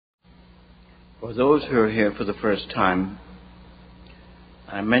For those who are here for the first time,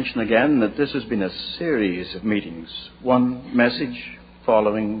 I mention again that this has been a series of meetings, one message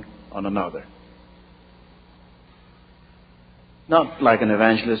following on another. Not like an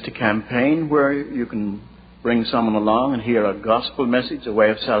evangelistic campaign where you can bring someone along and hear a gospel message, a way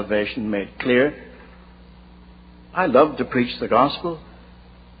of salvation made clear. I love to preach the gospel.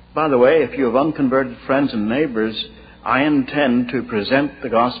 By the way, if you have unconverted friends and neighbors, I intend to present the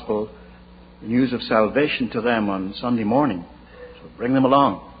gospel, the news of salvation, to them on Sunday morning. So bring them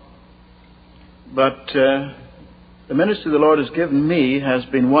along. But the ministry the Lord has given me has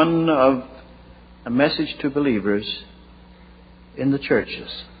been one of a message to believers in the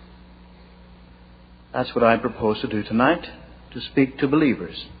churches. That's what I propose to do tonight, to speak to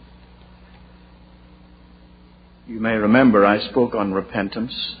believers. You may remember I spoke on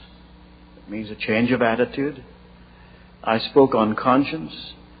repentance. It means a change of attitude. I spoke on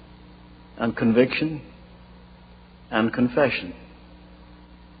conscience and conviction and confession.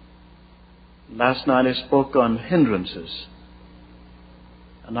 Last night I spoke on hindrances.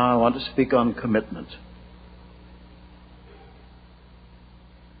 And now I want to speak on commitment.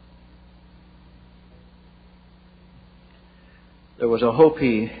 There was a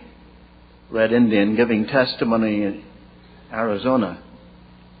Hopi Red Indian giving testimony in Arizona.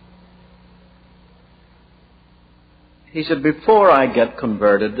 He said, before I get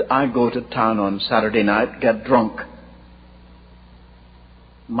converted, I go to town on Saturday night, get drunk.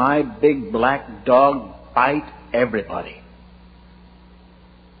 My big black dog bite everybody.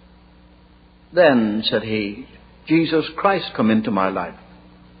 Then, said he, Jesus Christ come into my life.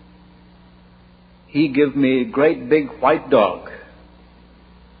 He give me a great big white dog.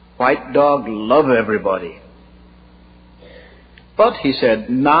 White dog love everybody. But, he said,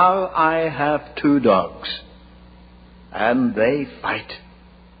 now I have two dogs. And they fight.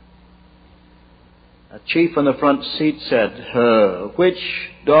 A chief on the front seat said, which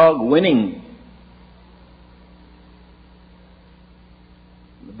dog winning?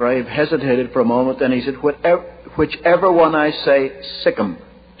 The brave hesitated for a moment, then he said, whichever one I say, sick 'em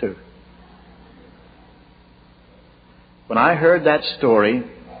to. When I heard that story,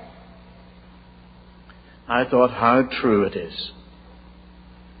 I thought how true it is.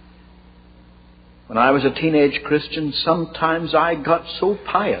 When I was a teenage Christian, sometimes I got so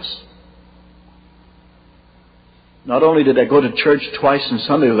pious. Not only did I go to church twice on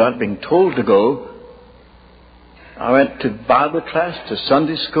Sunday without being told to go, I went to Bible class, to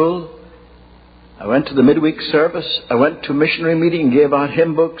Sunday school. I went to the midweek service. I went to missionary meeting and gave out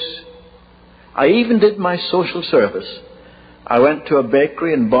hymn books. I even did my social service. I went to a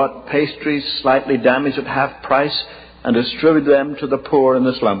bakery and bought pastries slightly damaged at half price and distributed them to the poor in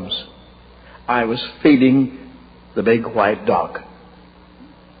the slums. I was feeding the big white dog.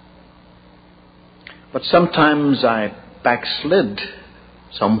 But sometimes I backslid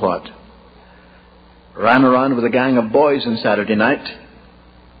somewhat. Ran around with a gang of boys on Saturday night.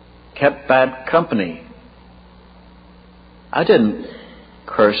 Kept bad company. I didn't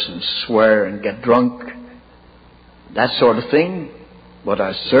curse and swear and get drunk, that sort of thing, but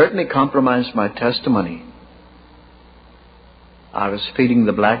I certainly compromised my testimony. I was feeding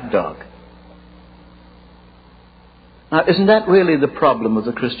the black dog. Now, isn't that really the problem of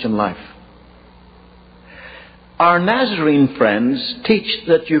the Christian life? Our Nazarene friends teach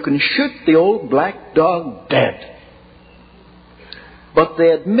that you can shoot the old black dog dead. But they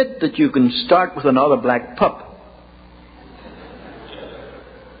admit that you can start with another black pup.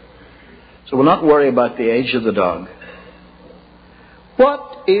 So we'll not worry about the age of the dog.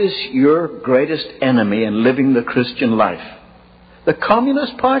 What is your greatest enemy in living the Christian life? The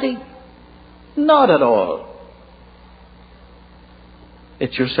Communist Party? Not at all.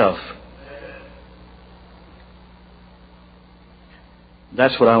 It's yourself.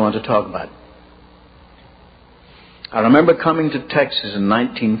 That's what I want to talk about. I remember coming to Texas in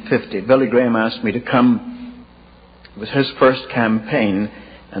 1950. Billy Graham asked me to come. It was his first campaign,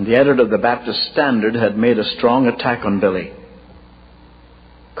 and the editor of the Baptist Standard had made a strong attack on Billy,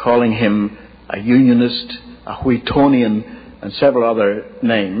 calling him a Unionist, a Wheatonian, and several other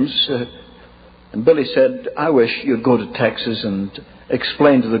names. And Billy said, I wish you'd go to Texas and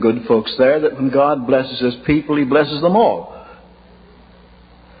explain to the good folks there that when God blesses His people, He blesses them all.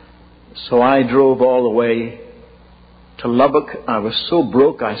 So I drove all the way to Lubbock. I was so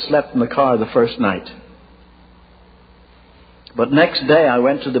broke I slept in the car the first night. But next day I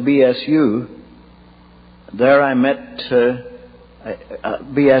went to the BSU. There I met a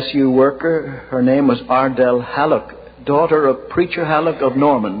BSU worker. Her name was Ardell Hallock, daughter of Preacher Hallock of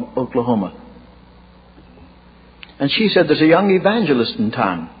Norman, Oklahoma. And she said, there's a young evangelist in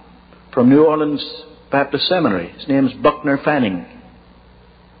town. from New Orleans Baptist Seminary. His name is Buckner Fanning.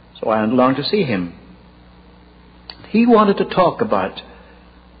 So I went along to see him. He wanted to talk about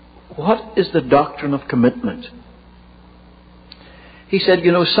what is the doctrine of commitment. He said,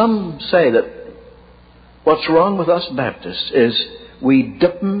 some say that what's wrong with us Baptists is we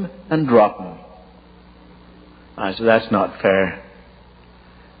dip 'em and drop 'em. I said, that's not fair.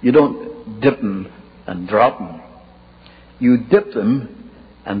 You don't dip 'em and drop 'em. You dip them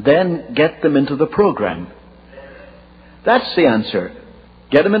and then get them into the program. That's the answer.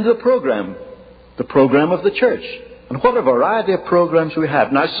 Get them into the program of the church. And what a variety of programs we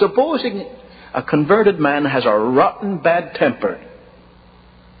have. Now, supposing a converted man has a rotten bad temper,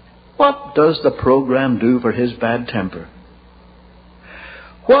 what does the program do for his bad temper?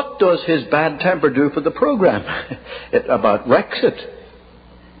 What does his bad temper do for the program? It about wrecks it.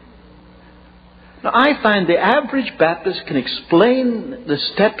 Now, I find the average Baptist can explain the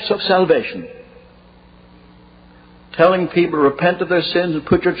steps of salvation, telling people to repent of their sins and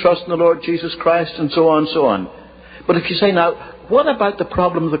put your trust in the Lord Jesus Christ and so on and so on. But if you say, now, what about the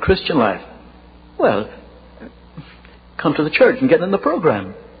problem of the Christian life? Well, come to the church and get in the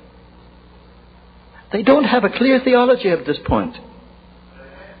program. They don't have a clear theology at this point.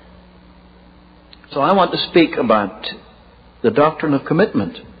 So I want to speak about the doctrine of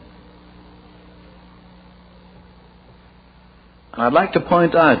commitment. And I'd like to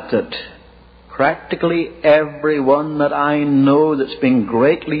point out that practically everyone that I know that's been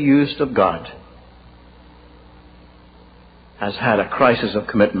greatly used of God has had a crisis of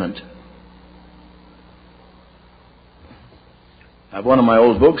commitment. I have one of my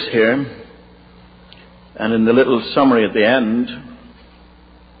old books here, and in the little summary at the end,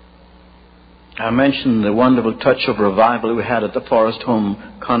 I mentioned the wonderful touch of revival we had at the Forest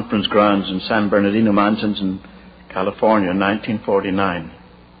Home Conference Grounds in San Bernardino Mountains in California in 1949.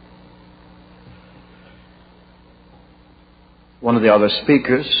 One of the other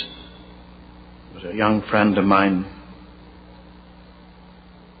speakers was a young friend of mine.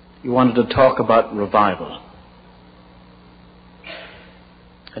 He wanted to talk about revival.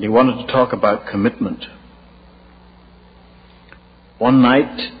 And he wanted to talk about commitment. One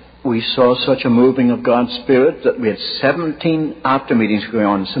night we saw such a moving of God's Spirit that we had 17 after meetings going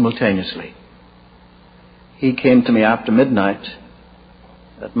on simultaneously. He came to me after midnight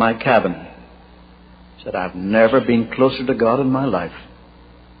at my cabin. He said, I've never been closer to God in my life.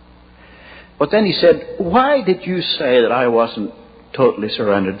 But then he said, why did you say that I wasn't totally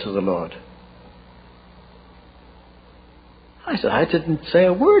surrendered to the Lord? I said, I didn't say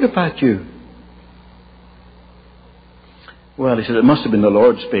a word about you. Well, he said, it must have been the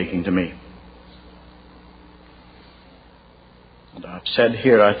Lord speaking to me. And I've said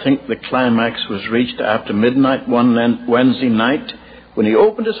here, I think the climax was reached after midnight one Wednesday night when he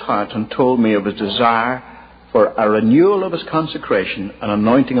opened his heart and told me of his desire for a renewal of his consecration and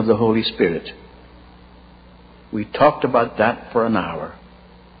anointing of the Holy Spirit. We talked about that for an hour.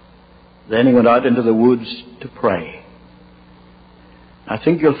 Then he went out into the woods to pray. I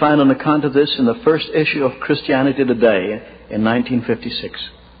think you'll find an account of this in the first issue of Christianity Today in 1956.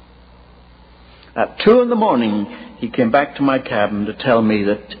 At 2 a.m, he came back to my cabin to tell me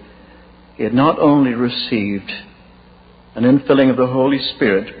that he had not only received an infilling of the Holy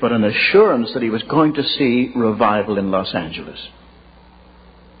Spirit, but an assurance that he was going to see revival in Los Angeles.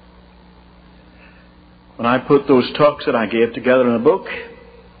 When I put those talks that I gave together in a book,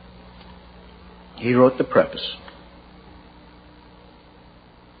 he wrote the preface.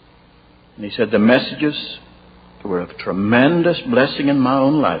 And he said, the messages were of tremendous blessing in my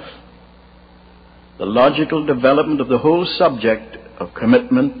own life. The logical development of the whole subject of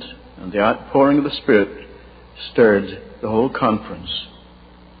commitment and the outpouring of the Spirit stirred the whole conference.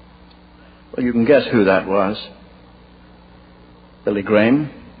 Well, you can guess who that was. Billy Graham.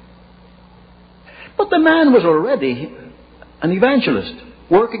 But the man was already an evangelist,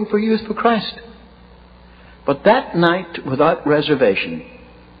 working for Youth for Christ. But that night, without reservation,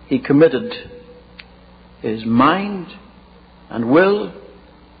 he committed his mind and will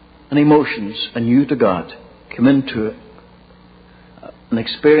and emotions anew to God. Came into an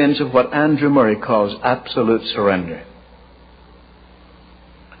experience of what Andrew Murray calls absolute surrender.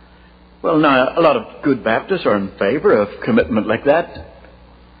 Well, now, a lot of good Baptists are in favor of commitment like that,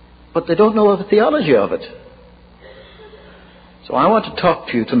 but they don't know the theology of it. So I want to talk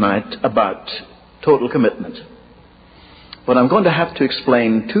to you tonight about total commitment. But I'm going to have to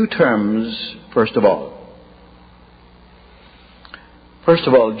explain two terms, first of all. First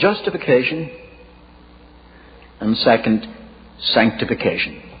of all, justification, and second,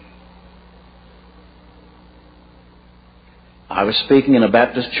 sanctification. I was speaking in a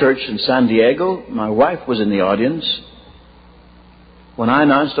Baptist church in San Diego. My wife was in the audience. When I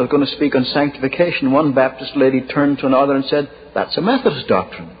announced I was going to speak on sanctification, one Baptist lady turned to another and said, "That's a Methodist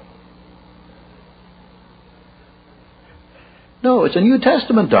doctrine." No, it's a New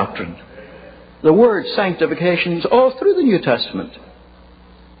Testament doctrine. The word sanctification is all through the New Testament.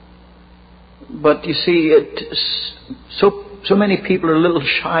 But you see, so many people are a little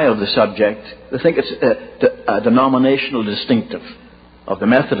shy of the subject. They think it's a denominational distinctive of the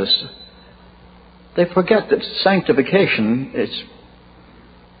Methodists. They forget that sanctification is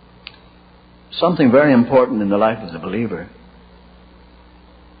something very important in the life of the believer.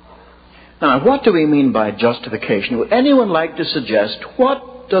 Now, what do we mean by justification? Would anyone like to suggest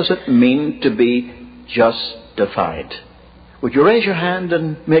what does it mean to be justified? Would you raise your hand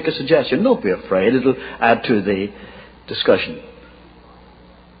and make a suggestion? Don't be afraid. It'll add to the discussion.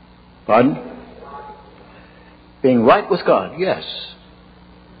 Pardon? Being right with God. Yes.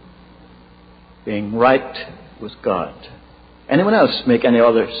 Being right with God. Anyone else make any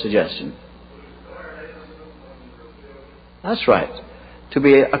other suggestion? That's right. To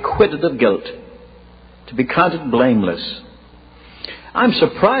be acquitted of guilt. To be counted blameless. I'm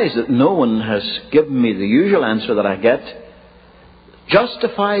surprised that no one has given me the usual answer that I get.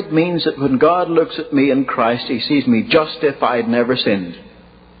 Justified means that when God looks at me in Christ, He sees me justified, never sinned.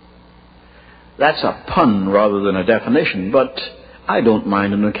 That's a pun rather than a definition, but I don't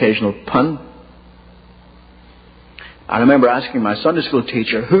mind an occasional pun. I remember asking my Sunday school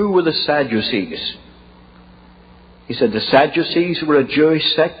teacher, who were the Sadducees? He said the Sadducees were a Jewish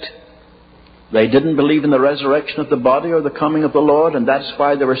sect. They didn't believe in the resurrection of the body or the coming of the Lord, and that's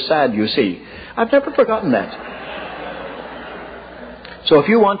why they were sad, you see. I've never forgotten that. So if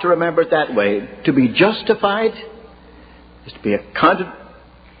you want to remember it that way, to be justified is to be accounted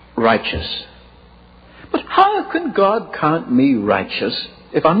righteous. But how can God count me righteous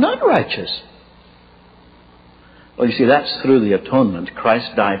if I'm not righteous? Well, you see, that's through the atonement.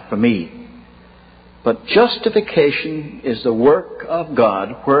 Christ died for me. But justification is the work of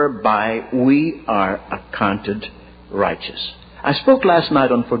God whereby we are accounted righteous. I spoke last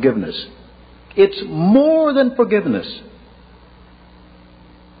night on forgiveness. It's more than forgiveness.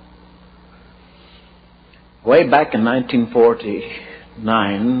 Way back in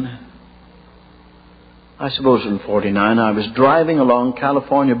 1949, I suppose in 49, I was driving along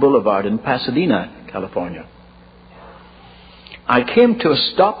California Boulevard in Pasadena, California. I came to a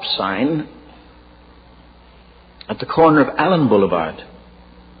stop sign at the corner of Allen Boulevard.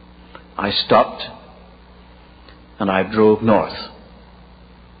 I stopped and I drove north.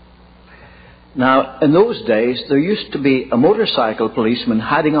 Now, in those days, there used to be a motorcycle policeman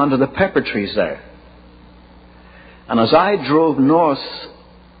hiding under the pepper trees there. And as I drove north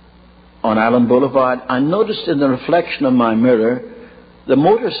on Allen Boulevard, I noticed in the reflection of my mirror the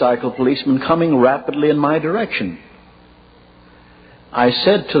motorcycle policeman coming rapidly in my direction. I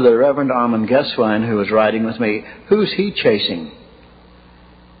said to the Reverend Armand Geswine, who was riding with me, "Who's he chasing?"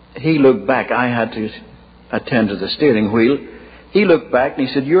 He looked back. I had to attend to the steering wheel. He looked back and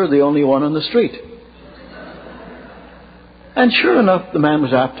he said, "You're the only one on the street." And sure enough, the man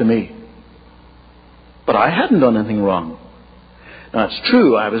was after me. But I hadn't done anything wrong. Now, it's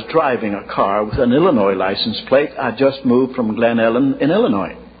true, I was driving a car with an Illinois license plate. I just moved from Glen Ellen in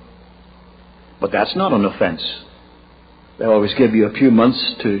Illinois. But that's not an offense. They always give you a few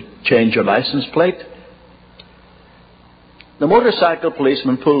months to change your license plate. The motorcycle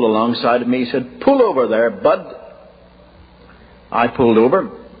policeman pulled alongside of me. He said, "Pull over there, bud." I pulled over.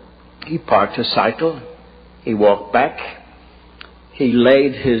 He parked his cycle. He walked back. He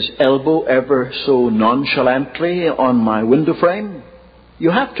laid his elbow ever so nonchalantly on my window frame. You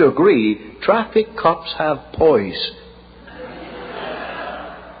have to agree, traffic cops have poise.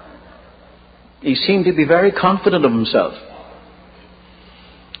 He seemed to be very confident of himself.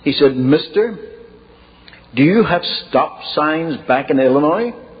 He said, "Mister, do you have stop signs back in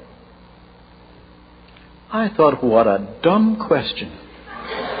Illinois?" I thought, what a dumb question.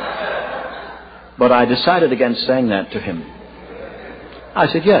 But I decided against saying that to him. I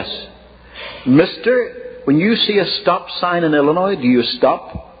said, "Yes. Mister, when you see a stop sign in Illinois, do you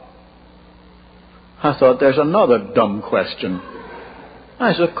stop?" I thought, there's another dumb question.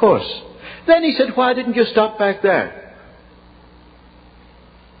 I said, "Of course." Then he said, "Why didn't you stop back there?"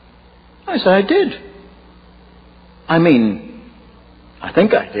 I said, "I did. I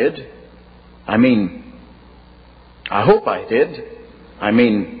think I did. I hope I did.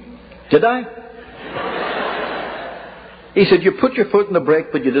 Did I?" He said, "You put your foot in the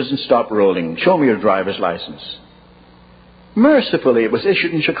brake, but you didn't stop rolling. Show me your driver's license." Mercifully, it was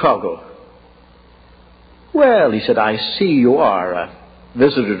issued in Chicago. Well, he said, I see you are a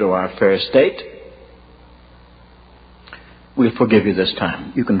visitor to our fair state. We'll forgive you this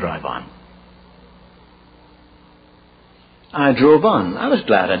time. You can drive on. I drove on. I was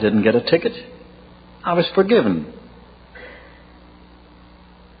glad I didn't get a ticket. I was forgiven.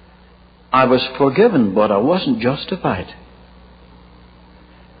 I was forgiven, but I wasn't justified.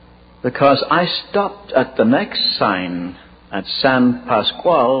 Because I stopped at the next sign at San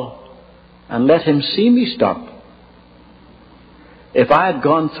Pasqual and let him see me stop. If I had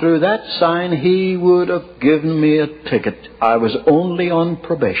gone through that sign, he would have given me a ticket. I was only on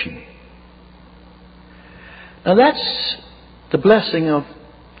probation. Now that's the blessing of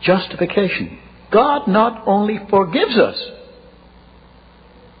justification. God not only forgives us,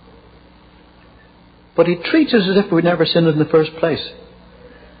 but He treats us as if we'd never sinned in the first place.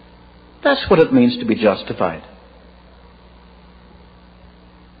 That's what it means to be justified.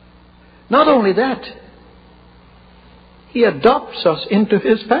 Not only that, He adopts us into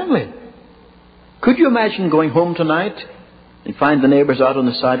His family. Could you imagine going home tonight and find the neighbors out on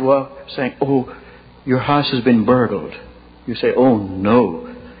the sidewalk saying, "Oh, your house has been burgled." You say, "Oh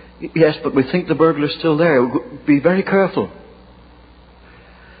no." "Yes, but we think the burglar's still there. Be very careful."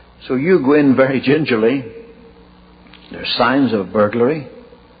 So you go in very gingerly. There are signs of burglary,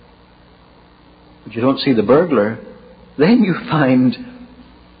 but you don't see the burglar. Then you find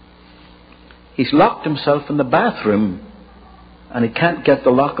he's locked himself in the bathroom and he can't get the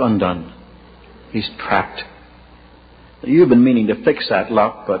lock undone. He's trapped. You've been meaning to fix that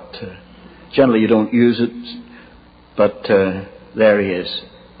lock, but generally you don't use it. But there he is.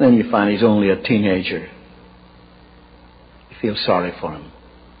 Then you find he's only a teenager. You feel sorry for him.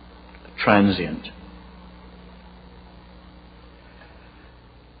 Transient.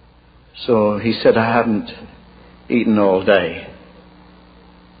 So he said, "I haven't eaten all day."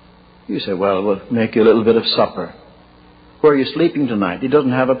 You say, "Well, we'll make you a little bit of supper." "Where are you sleeping tonight?" He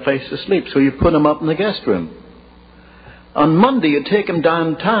doesn't have a place to sleep, so you put him up in the guest room. On Monday, you take him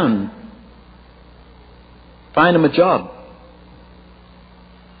downtown. Find him a job.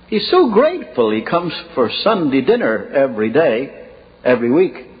 He's so grateful he comes for Sunday dinner every day, every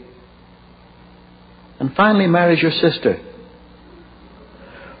week. And finally marries your sister.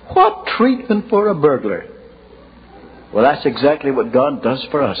 What treatment for a burglar? Well, that's exactly what God does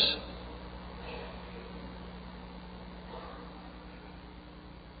for us.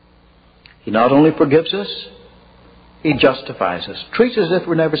 He not only forgives us, He justifies us, treats us as if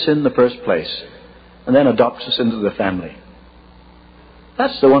we never sinned in the first place, and then adopts us into the family.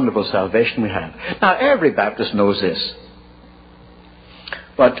 That's the wonderful salvation we have. Now, every Baptist knows this.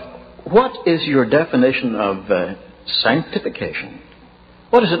 But what is your definition of sanctification?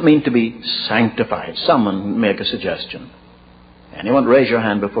 What does it mean to be sanctified? Someone make a suggestion. Anyone? Raise your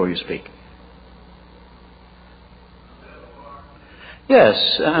hand before you speak.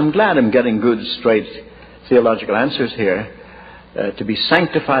 Yes, I'm glad I'm getting good, straight theological answers here. To be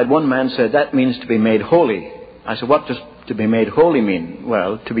sanctified, one man said, that means to be made holy. I said, what does to be made holy mean?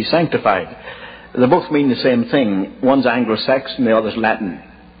 Well, to be sanctified. They both mean the same thing. One's Anglo-Saxon, the other's Latin.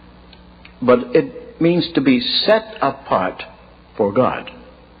 But it means to be set apart for God.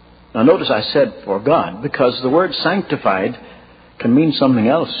 Now notice I said for God, because the word sanctified can mean something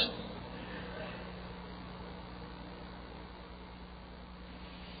else.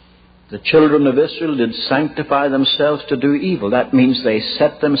 The children of Israel did sanctify themselves to do evil. That means they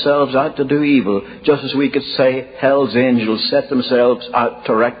set themselves out to do evil, just as we could say hell's angels set themselves out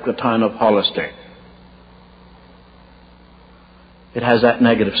to wreck the town of Hollister. It has that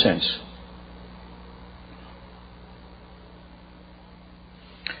negative sense.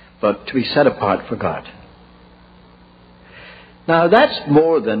 But to be set apart for God. Now that's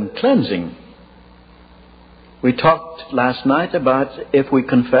more than cleansing. We talked last night about if we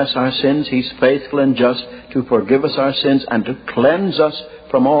confess our sins, He's faithful and just to forgive us our sins and to cleanse us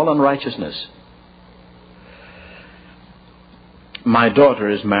from all unrighteousness. My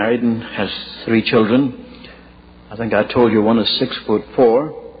daughter is married and has 3 children. I think I told you one is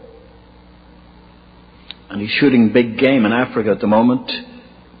 6'4", and he's shooting big game in Africa at the moment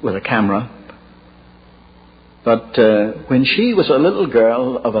with a camera. But when she was a little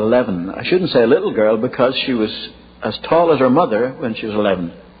girl of 11, I shouldn't say a little girl because she was as tall as her mother when she was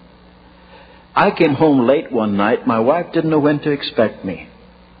 11. I came home late one night. My wife didn't know when to expect me.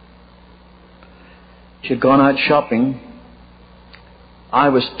 She'd gone out shopping. I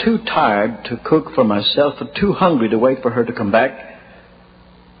was too tired to cook for myself and too hungry to wait for her to come back.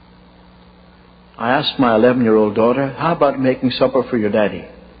 I asked my 11-year-old daughter, "How about making supper for your daddy?"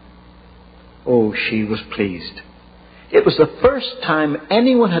 Oh, she was pleased. It was the first time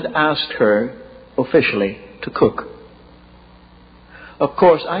anyone had asked her officially, to cook. Of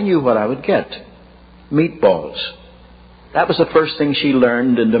course, I knew what I would get. Meatballs. That was the first thing she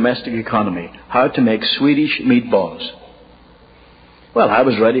learned in domestic economy, how to make Swedish meatballs. Well, I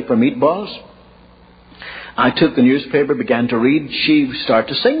was ready for meatballs. I took the newspaper, began to read. She started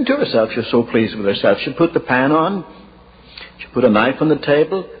to sing to herself. She was so pleased with herself. She put the pan on. She put a knife on the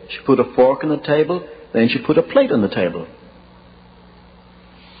table. She put a fork on the table. Then she put a plate on the table.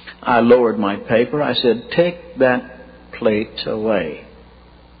 I lowered my paper. I said, "Take that plate away."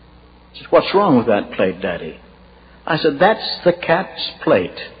 She said, "What's wrong with that plate, Daddy?" I said, "That's the cat's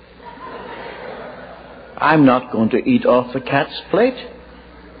plate. I'm not going to eat off the cat's plate."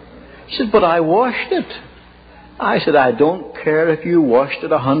 She said, "But I washed it." I said, "I don't care if you washed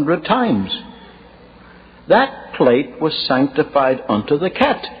it 100 times. That plate was sanctified unto the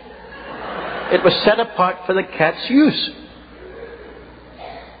cat. It was set apart for the cat's use."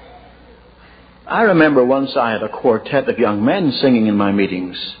 I remember once I had a quartet of young men singing in my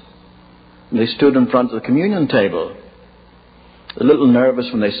meetings. They stood in front of the communion table. A little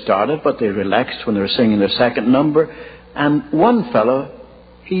nervous when they started, but they relaxed when they were singing their second number. And one fellow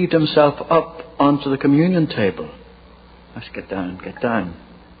heaved himself up onto the communion table. I said, "Get down, get down."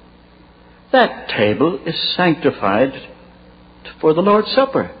 That table is sanctified for the Lord's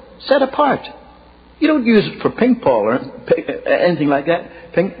Supper, set apart. You don't use it for ping pong or anything like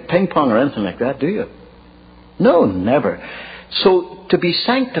that, ping pong or anything like that, do you? No, never. So to be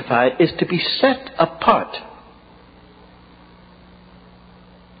sanctified is to be set apart.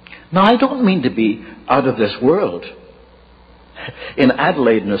 Now, I don't mean to be out of this world. In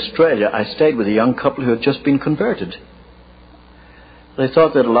Adelaide, in Australia, I stayed with a young couple who had just been converted. They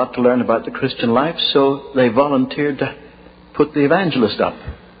thought they had a lot to learn about the Christian life, so they volunteered to put the evangelist up,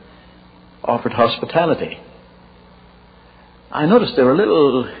 offered hospitality. I noticed they were a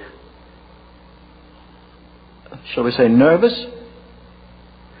little, shall we say, nervous.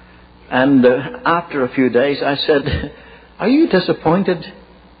 And after a few days, I said, "Are you disappointed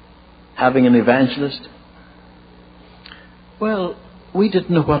having an evangelist?" "Well, we didn't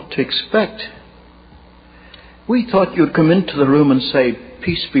know what to expect. We thought you'd come into the room and say,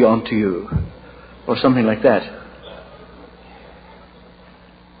 'Peace be unto you,' or something like that."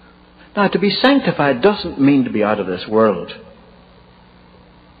 Now, to be sanctified doesn't mean to be out of this world.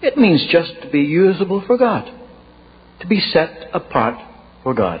 It means just to be usable for God, to be set apart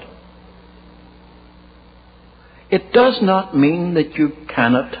for God. It does not mean that you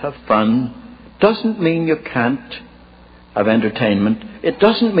cannot have fun. Doesn't mean you can't have entertainment. It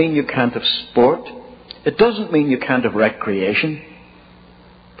doesn't mean you can't have sport. It doesn't mean you can't have recreation.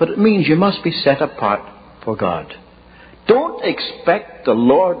 But it means you must be set apart for God. Don't expect the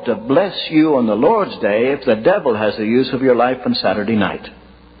Lord to bless you on the Lord's Day if the devil has the use of your life on Saturday night.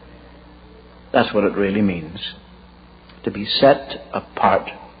 That's what it really means, to be set apart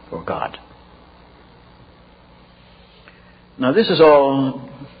for God. Now, this is all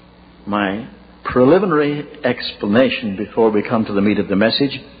my preliminary explanation before we come to the meat of the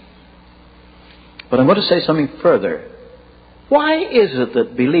message. But I'm going to say something further. Why is it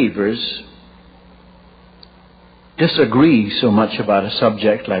that believers disagree so much about a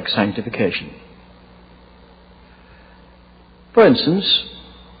subject like sanctification? For instance,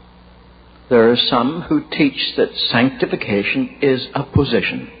 there are some who teach that sanctification is a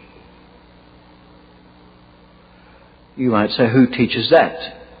position. You might say, who teaches that?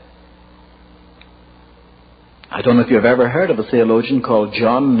 I don't know if you've ever heard of a theologian called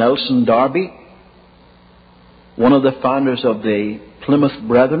John Nelson Darby, one of the founders of the Plymouth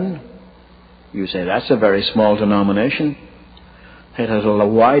Brethren. You say, that's a very small denomination. It has a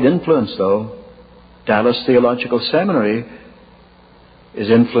wide influence, though. Dallas Theological Seminary is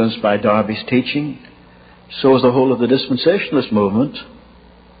influenced by Darby's teaching. So is the whole of the dispensationalist movement.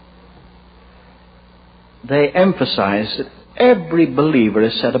 They emphasize that every believer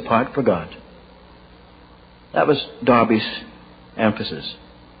is set apart for God. That was Darby's emphasis.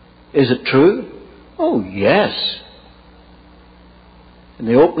 Is it true? Oh, yes. In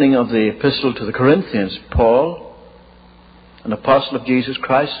the opening of the epistle to the Corinthians, Paul, an apostle of Jesus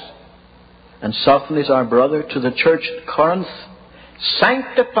Christ, and Sophanes, our brother, to the church at Corinth,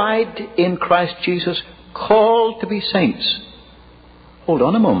 sanctified in Christ Jesus, called to be saints. Hold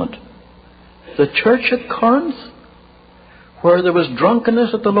on a moment. The church at Corinth, where there was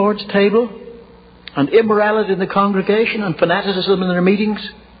drunkenness at the Lord's table, and immorality in the congregation, and fanaticism in their meetings,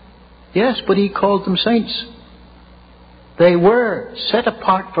 yes, but he called them saints. They were set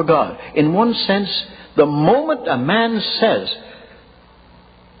apart for God. In one sense, the moment a man says,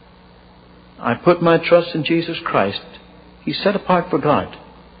 I put my trust in Jesus Christ, he's set apart for God.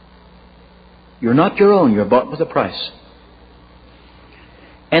 You're not your own. You're bought with a price.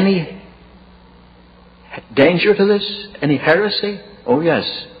 Any danger to this? Any heresy? Oh, yes.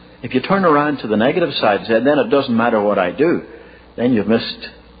 If you turn around to the negative side and say, then it doesn't matter what I do, then you've missed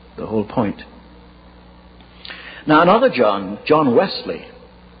the whole point. Now, another John Wesley,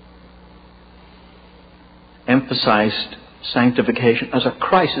 emphasized sanctification as a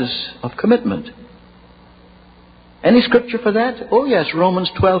crisis of commitment. Any scripture for that? Oh, yes, Romans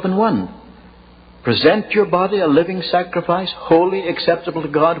 12:1. Present your body a living sacrifice, holy, acceptable to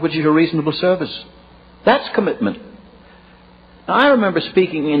God, which is your reasonable service. That's commitment. Now, I remember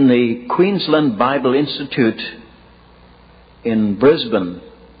speaking in the Queensland Bible Institute in Brisbane,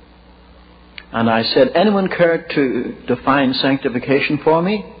 and I said, anyone care to define sanctification for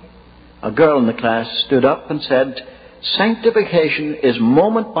me? A girl in the class stood up and said, sanctification is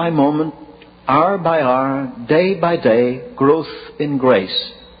moment by moment, hour by hour, day by day, growth in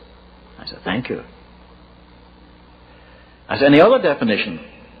grace. I said, thank you. As any other definition,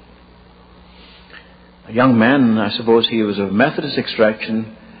 a young man, I suppose he was of Methodist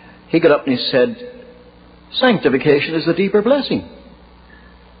extraction, he got up and he said, sanctification is the deeper blessing.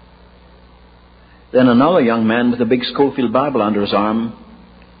 Then another young man with a big Schofield Bible under his arm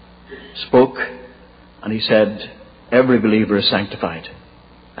spoke, and he said, every believer is sanctified.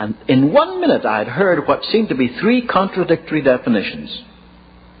 And in 1 minute I had heard what seemed to be 3 contradictory definitions.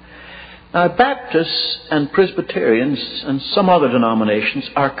 Now, Baptists and Presbyterians and some other denominations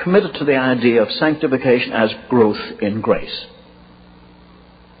are committed to the idea of sanctification as growth in grace.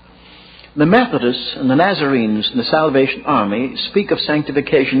 The Methodists and the Nazarenes and the Salvation Army speak of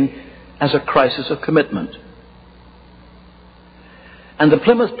sanctification as a crisis of commitment. And the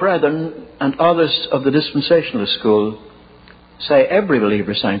Plymouth Brethren and others of the dispensationalist school say every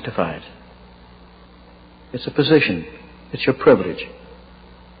believer is sanctified. It's a position. It's your privilege.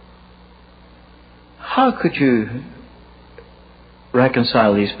 How could you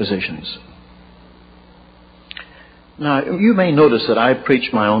reconcile these positions? Now, you may notice that I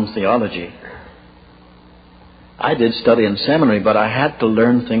preach my own theology. I did study in seminary, but I had to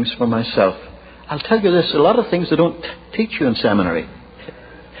learn things for myself. I'll tell you this, a lot of things they don't teach you in seminary.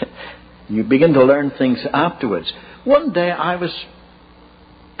 You begin to learn things afterwards. One day I was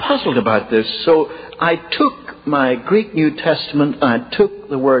puzzled about this, so I took my Greek New Testament and I took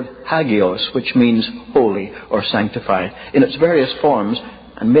the word hagios, which means holy or sanctified, in its various forms,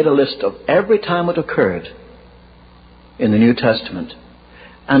 and made a list of every time it occurred in the New Testament.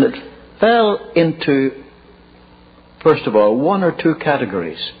 And it fell into, first of all, 1 or 2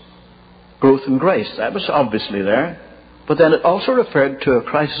 categories. Growth and grace, that was obviously there. But then it also referred to a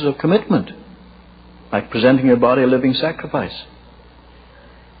crisis of commitment, like presenting your body a living sacrifice.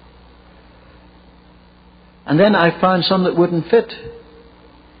 And then I found some that wouldn't fit.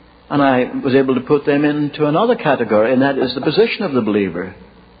 And I was able to put them into another category, and that is the position of the believer.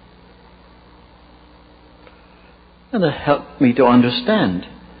 And it helped me to understand.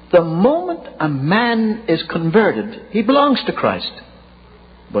 The moment a man is converted, he belongs to Christ.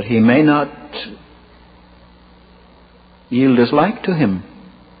 But he may not yield his life to Him.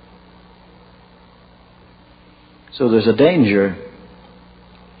 So there's a danger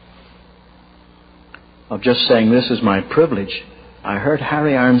of just saying, this is my privilege. I heard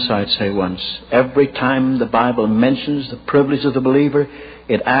Harry Ironside say once, every time the Bible mentions the privilege of the believer,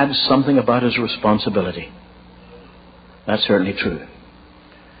 it adds something about his responsibility. That's certainly true.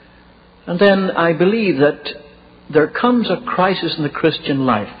 And then I believe that there comes a crisis in the Christian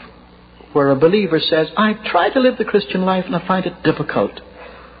life where a believer says, I try to live the Christian life and I find it difficult.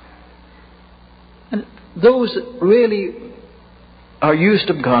 And those that really are used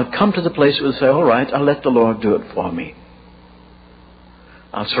of God come to the place where they say, all right, I'll let the Lord do it for me.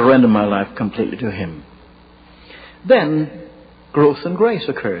 I'll surrender my life completely to Him. Then growth and grace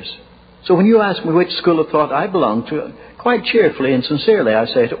occurs. So when you ask me which school of thought I belong to, quite cheerfully and sincerely I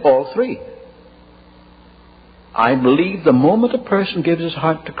say to all 3. I believe the moment a person gives his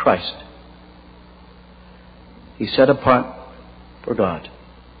heart to Christ, he's set apart for God.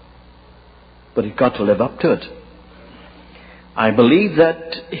 But he's got to live up to it. I believe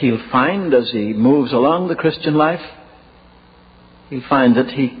that he'll find as he moves along the Christian life, he'll find that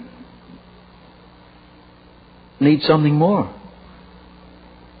he needs something more.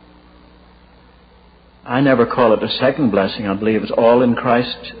 I never call it a second blessing. I believe it's all in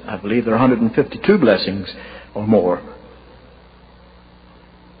Christ. I believe there are 152 blessings or more.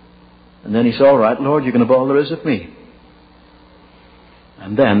 And then he said, all right, Lord, you can have all there is of me.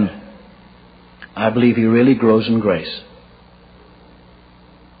 And then I believe he really grows in grace.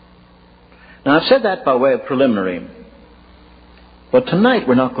 Now, I've said that by way of preliminary. But tonight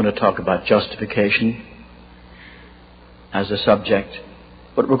we're not going to talk about justification as a subject,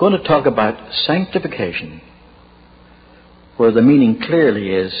 but we're going to talk about sanctification, where the meaning clearly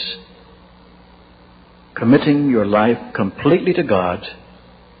is committing your life completely to God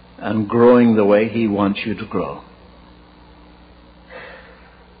and growing the way He wants you to grow.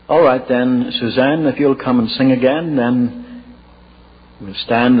 All right then, Suzanne, if you'll come and sing again, then we'll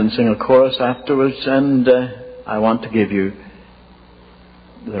stand and sing a chorus afterwards, and I want to give you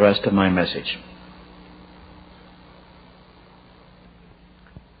the rest of my message.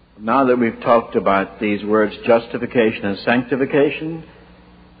 Now that we've talked about these words, justification and sanctification,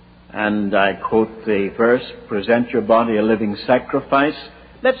 and I quote the verse, present your body a living sacrifice,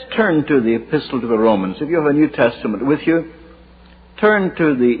 let's turn to the Epistle to the Romans. If you have a New Testament with you, turn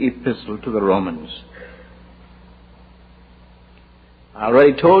to the Epistle to the Romans. I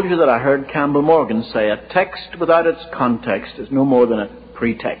already told you that I heard Campbell Morgan say a text without its context is no more than a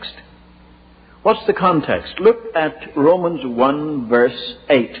pretext. What's the context? Look at Romans 1 verse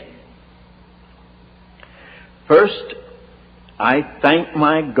 8. First, I thank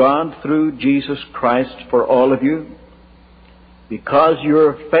my God through Jesus Christ for all of you, because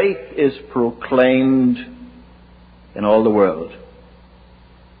your faith is proclaimed in all the world.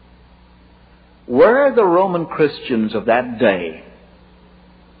 Were the Roman Christians of that day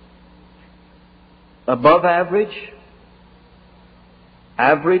above average,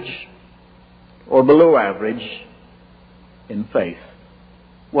 average, or below average in faith?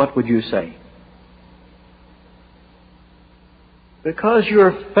 What would you say? Because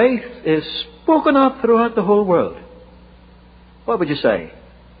your faith is spoken of throughout the whole world. What would you say?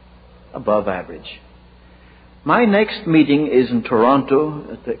 Above average. My next meeting is in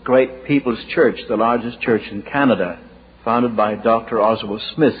Toronto at the Great People's Church, the largest church in Canada, founded by Dr. Oswald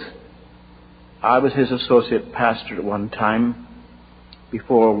Smith. I was his associate pastor at one time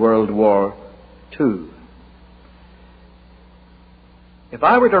before World War II. If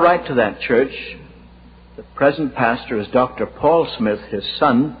I were to write to that church, the present pastor is Dr. Paul Smith, his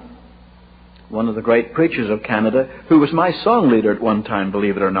son, one of the great preachers of Canada, who was my song leader at one time,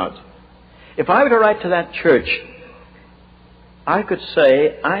 believe it or not. If I were to write to that church, I could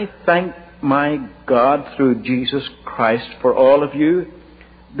say, I thank my God through Jesus Christ for all of you,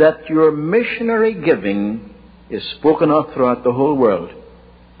 that your missionary giving is spoken of throughout the whole world.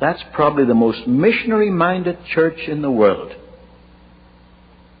 That's probably the most missionary-minded church in the world.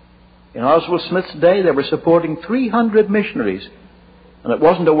 In Oswald Smith's day, they were supporting 300 missionaries, and it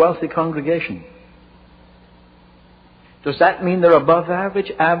wasn't a wealthy congregation. Does that mean they're above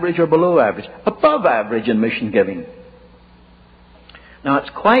average, average, or below average? Above average in mission giving. Now, it's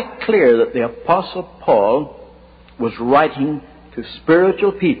quite clear that the Apostle Paul was writing to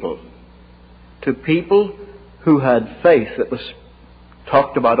spiritual people, to people who had faith that was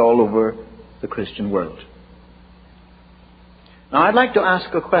talked about all over the Christian world. Now, I'd like to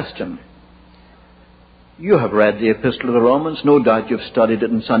ask a question. You have read the Epistle to the Romans. No doubt you've studied it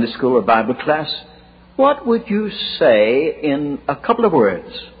in Sunday school or Bible class. What would you say in a couple of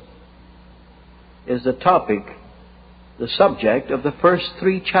words is the topic, the subject of the first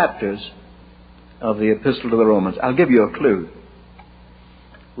 3 chapters of the Epistle to the Romans? I'll give you a clue.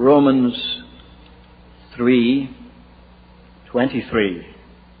 Romans 3:23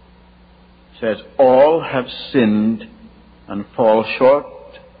 says, all have sinned and fall short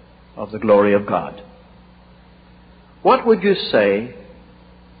of the glory of God. What would you say,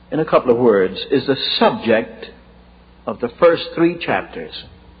 in a couple of words, is the subject of the first 3 chapters?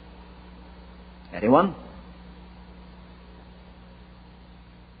 Anyone?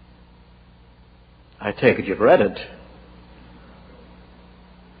 I take it you've read it.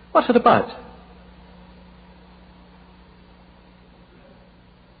 What's it about?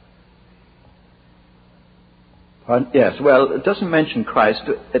 Yes, well, it doesn't mention Christ.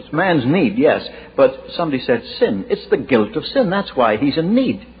 It's man's need, yes. But somebody said sin. It's the guilt of sin. That's why he's in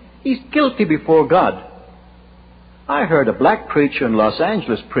need. He's guilty before God. I heard a black preacher in Los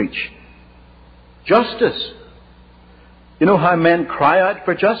Angeles preach justice. You know how men cry out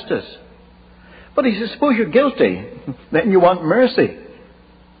for justice? But he says, suppose you're guilty, then you want mercy.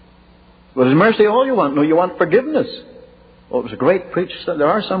 Well, is mercy all you want? No, you want forgiveness. Oh, it was a great preacher. There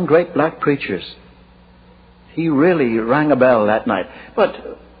are some great black preachers. He really rang a bell that night.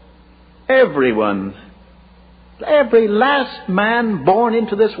 But everyone, every last man born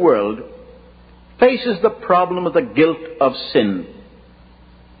into this world faces the problem of the guilt of sin.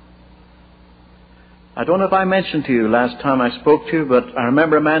 I don't know if I mentioned to you last time I spoke to you, but I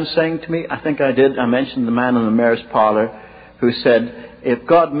remember a man saying to me, I think I did, I mentioned the man in the mayor's parlor who said, if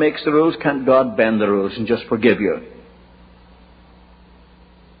God makes the rules, can't God bend the rules and just forgive you?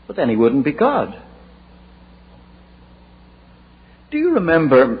 But then he wouldn't be God. Do you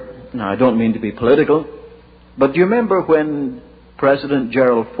remember, now I don't mean to be political, but do you remember when President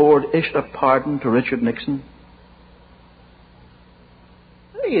Gerald Ford issued a pardon to Richard Nixon?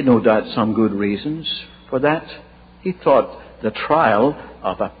 He had no doubt some good reasons for that. He thought the trial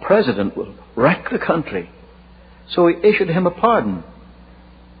of a president will wreck the country. So he issued him a pardon.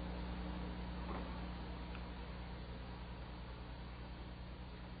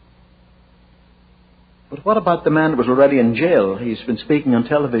 But what about the man that was already in jail? He's been speaking on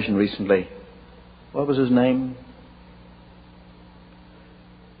television recently. What was his name?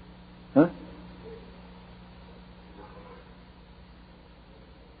 Huh?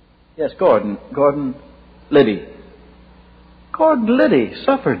 Yes, Gordon Liddy. Gordon Liddy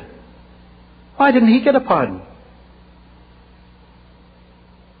suffered. Why didn't he get a pardon?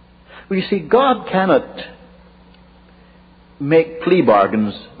 Well, you see, God cannot make plea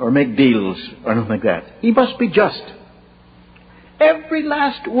bargains or make deals or anything like that. He must be just. Every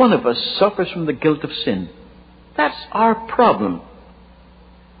last one of us suffers from the guilt of sin. That's our problem.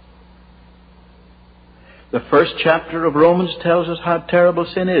 The first chapter of Romans tells us how terrible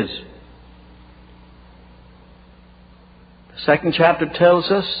sin is. The second chapter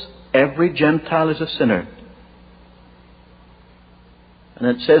tells us every Gentile is a sinner. And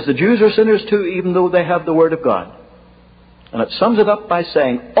it says the Jews are sinners too, even though they have the Word of God. And it sums it up by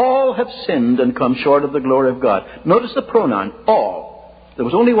saying, all have sinned and come short of the glory of God. Notice the pronoun, all. There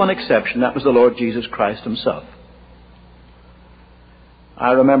was only one exception, that was the Lord Jesus Christ himself.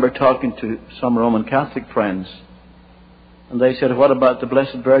 I remember talking to some Roman Catholic friends, and they said, what about the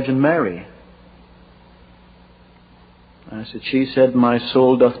Blessed Virgin Mary? I said, she said, my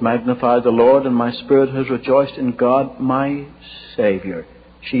soul doth magnify the Lord, and my spirit has rejoiced in God, my Savior.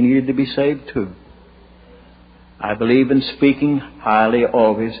 She needed to be saved too. I believe in speaking highly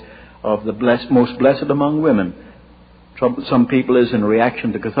always of the most blessed among women. Trouble some people is in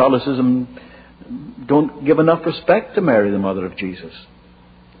reaction to Catholicism, don't give enough respect to Mary, the mother of Jesus.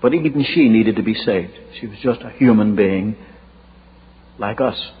 But even she needed to be saved. She was just a human being like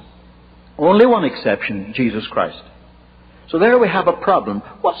us. Only one exception, Jesus Christ. So there we have a problem.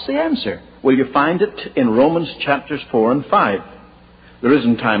 What's the answer? Well, you find it in Romans chapters 4 and 5. There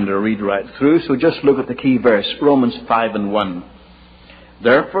isn't time to read right through, so just look at the key verse, Romans 5 and 1.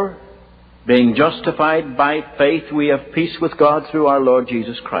 Therefore, being justified by faith, we have peace with God through our Lord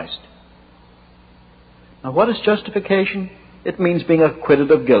Jesus Christ. Now, what is justification? It means being acquitted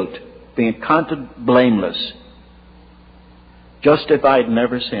of guilt, being accounted blameless, justified,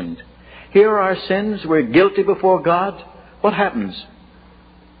 never sinned. Here are our sins. We're guilty before God. What happens?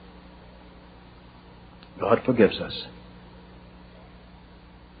 God forgives us.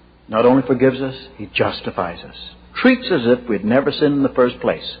 Not only forgives us, He justifies us. Treats us as if we'd never sinned in the first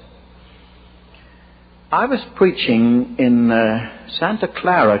place. I was preaching in Santa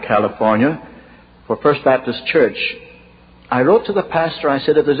Clara, California, for First Baptist Church. I wrote to the pastor, I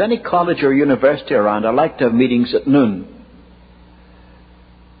said, if there's any college or university around, I'd like to have meetings at noon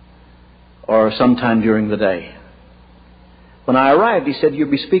or sometime during the day. When I arrived, he said,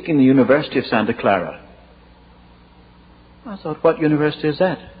 you'll be speaking in the University of Santa Clara. I thought, what university is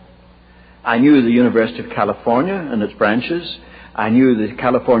that? I knew the University of California and its branches. I knew the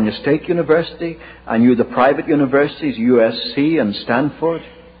California State University. I knew the private universities, USC and Stanford.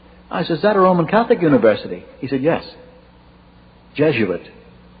 I said, is that a Roman Catholic university? He said, yes. Jesuit.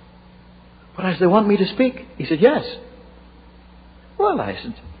 But I said, they want me to speak? He said, yes. Well, I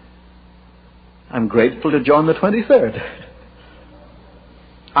said, I'm grateful to John the 23rd.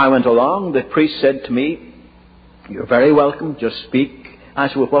 I went along. The priest said to me, you're very welcome, just speak. I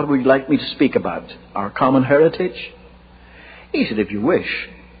said, well, what would you like me to speak about? Our common heritage? He said, if you wish.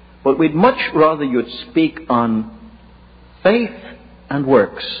 But we'd much rather you'd speak on faith and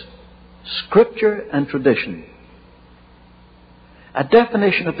works, Scripture and tradition, a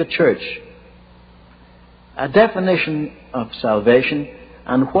definition of the church, a definition of salvation,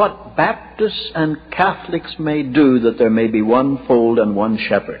 and what Baptists and Catholics may do that there may be one fold and one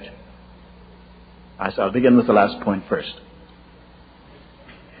shepherd. I said, I'll begin with the last point first.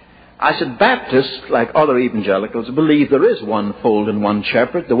 I said, Baptists, like other evangelicals, believe there is one fold and one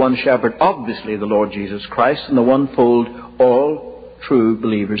shepherd. The one shepherd, obviously, the Lord Jesus Christ, and the one fold, all true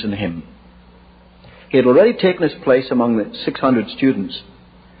believers in Him. He had already taken his place among the 600 students.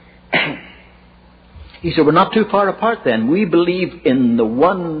 He said, we're not too far apart then. We believe in the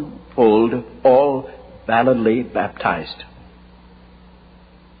one fold, all validly baptized.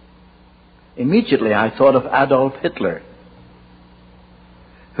 Immediately I thought of Adolf Hitler,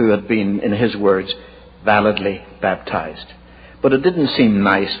 who had been, in his words, validly baptized. But it didn't seem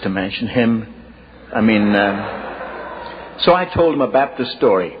nice to mention him. So I told him a Baptist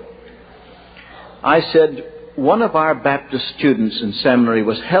story. I said, one of our Baptist students in seminary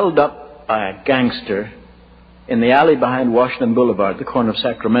was held up by a gangster in the alley behind Washington Boulevard, the corner of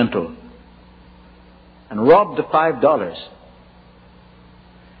Sacramento, and robbed of $5.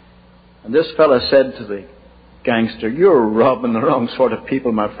 And this fellow said to the gangster, "You're robbing the wrong sort of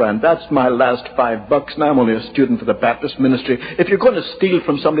people, my friend. That's my last $5, and I'm only a student for the Baptist ministry. If you're going to steal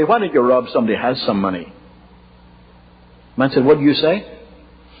from somebody, why don't you rob somebody who has some money?" The man said, "What do you say?"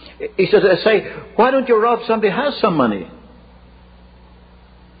 He said, "I say, why don't you rob somebody who has some money?"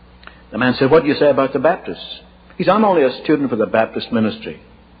 The man said, "What do you say about the Baptists?" He said, "I'm only a student for the Baptist ministry."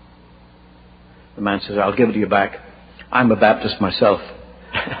 The man says, "I'll give it to you back. I'm a Baptist myself."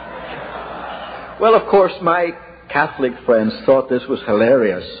 Well, of course, my Catholic friends thought this was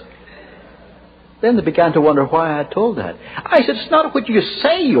hilarious. Then they began to wonder why I had told that. I said, "It's not what you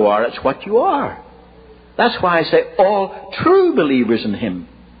say you are, it's what you are. That's why I say all true believers in Him."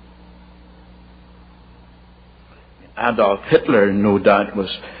 Adolf Hitler, no doubt,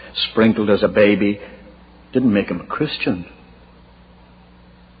 was sprinkled as a baby. Didn't make him a Christian.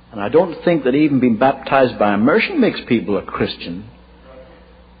 And I don't think that even being baptized by immersion makes people a Christian.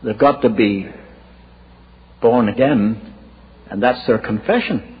 They've got to be born again, and that's their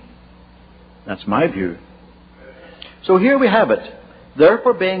confession. That's my view. So here we have it.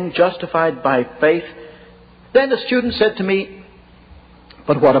 Therefore, being justified by faith. Then the student said to me,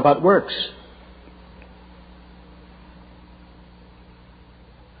 "But what about works?"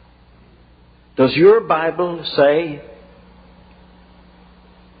 Does your Bible say,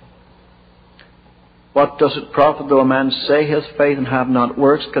 "What does it profit though a man say he has faith and have not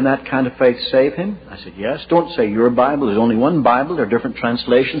works? Can that kind of faith save him?" I said, "Yes." Don't say your Bible. There's only one Bible. There are different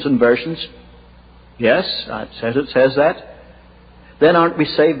translations and versions. Yes, it says that. Then aren't we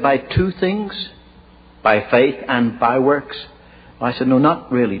saved by two things? By faith and by works? I said, no,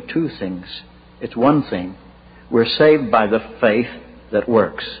 not really two things. It's one thing. We're saved by the faith that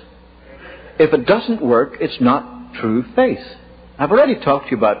works. If it doesn't work, it's not true faith. I've already talked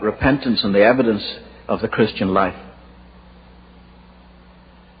to you about repentance and the evidence of the Christian life.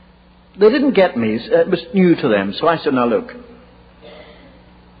 They didn't get me. It was new to them. So I said, "Now look,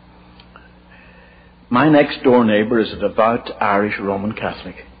 my next door neighbor is a devout Irish Roman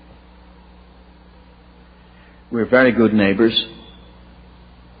Catholic. We're very good neighbors.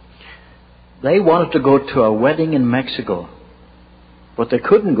 They wanted to go to a wedding in Mexico, but they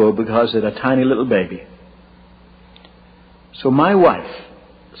couldn't go because they had a tiny little baby. So my wife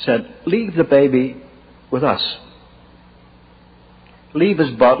said, 'Leave the baby with us. Leave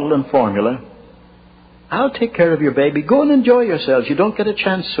his bottle and formula. I'll take care of your baby. Go and enjoy yourselves. You don't get a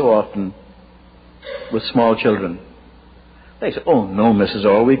chance so often with small children.' They said, 'Oh, no, Mrs.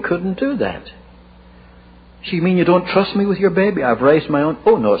 Orr, we couldn't do that.' 'You mean you don't trust me with your baby? I've raised my own.'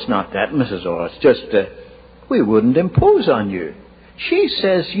 'Oh, no, it's not that, Mrs. Orr. It's just, we wouldn't impose on you. She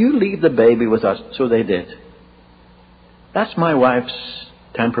says you leave the baby with us.' So they did. That's my wife's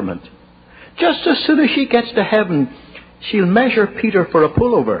temperament. Just as soon as she gets to heaven, she'll measure Peter for a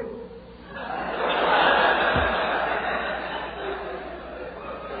pullover.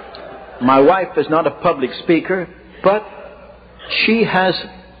 My wife is not a public speaker, but she has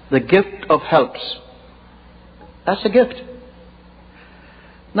the gift of helps. That's a gift.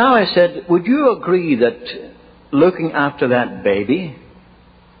 Now I said, would you agree that looking after that baby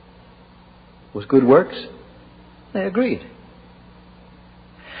was good works? They agreed.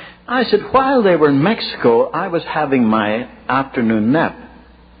 I said, while they were in Mexico, I was having my afternoon nap.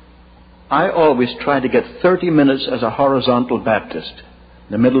 I always try to get 30 minutes as a horizontal Baptist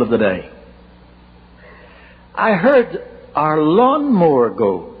in the middle of the day. I heard our lawnmower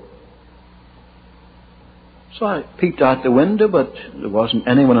go. So I peeked out the window, but there wasn't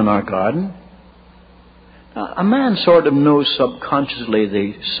anyone in our garden. Now, a man sort of knows subconsciously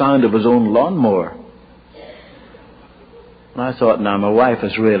the sound of his own lawnmower. And I thought, now my wife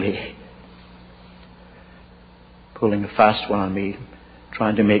is really pulling a fast one on me,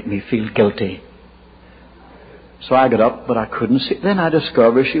 trying to make me feel guilty. So I got up, but I couldn't see. Then I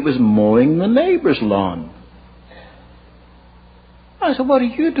discovered she was mowing the neighbor's lawn. I said, what are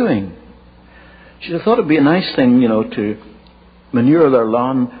you doing? She said, I thought it'd be a nice thing, to manure their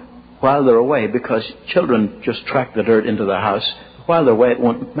lawn while they're away, because children just track the dirt into their house. While they're away, it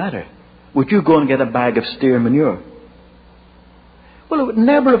won't matter. Would you go and get a bag of steer manure? Well, it would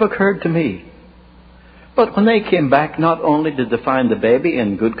never have occurred to me. But when they came back, not only did they find the baby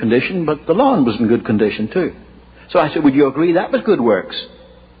in good condition, but the lawn was in good condition too. So I said, would you agree that was good works?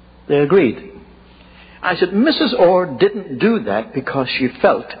 They agreed. I said, Mrs. Orr didn't do that because she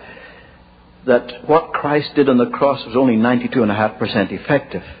felt that what Christ did on the cross was only 92.5%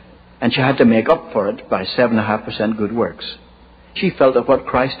 effective. And she had to make up for it by 7.5% good works. She felt that what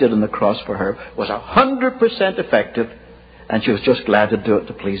Christ did on the cross for her was 100% effective, and she was just glad to do it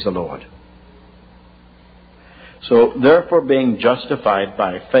to please the Lord. So, therefore, being justified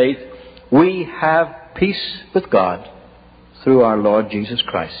by faith, we have peace with God through our Lord Jesus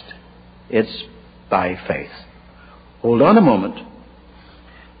Christ. It's by faith. Hold on a moment.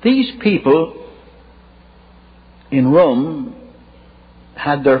 These people in Rome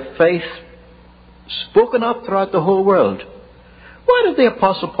had their faith spoken of throughout the whole world. Why did the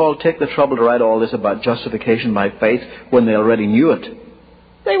Apostle Paul take the trouble to write all this about justification by faith when they already knew it?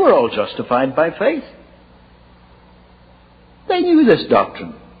 They were all justified by faith. They knew this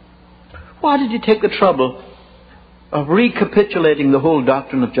doctrine. Why did he take the trouble of recapitulating the whole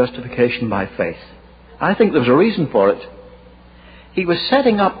doctrine of justification by faith? I think there was a reason for it. He was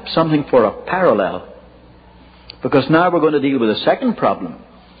setting up something for a parallel, because now we're going to deal with a second problem.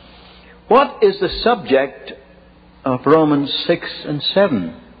 What is the subject of Romans 6 and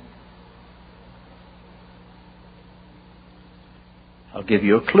 7? I'll give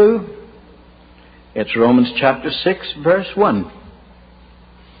you a clue. It's Romans chapter 6, verse 1.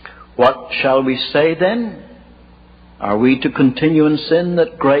 What shall we say then? Are we to continue in sin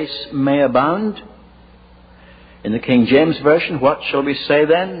that grace may abound? In the King James Version, what shall we say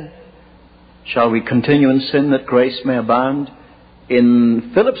then? Shall we continue in sin that grace may abound?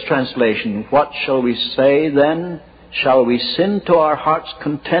 In Philip's translation, what shall we say then? Shall we sin to our heart's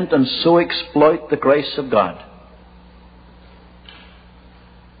content and so exploit the grace of God?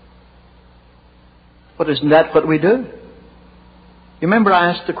 But isn't that what we do? You remember I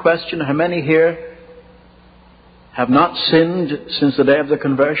asked the question, how many here have not sinned since the day of their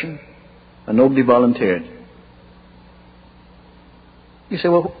conversion? And nobody volunteered. You say,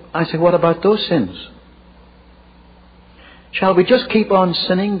 well, I say, what about those sins? Shall we just keep on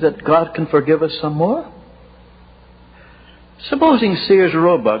sinning that God can forgive us some more? Supposing Sears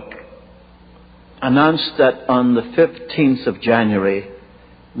Roebuck announced that on the 15th of January,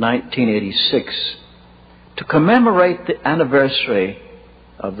 1986, to commemorate the anniversary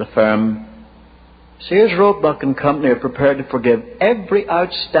of the firm, Sears Roebuck and Company are prepared to forgive every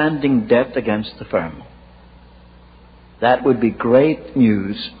outstanding debt against the firm. That would be great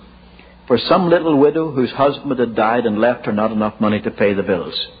news for some little widow whose husband had died and left her not enough money to pay the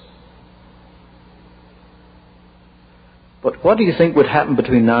bills. But what do you think would happen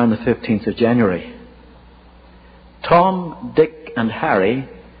between now and the 15th of January? Tom, Dick, and Harry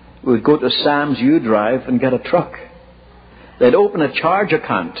would go to Sam's U-Drive and get a truck. They'd open a charge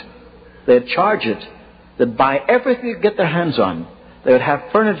account. They'd charge it. They'd buy everything they could get their hands on. They would have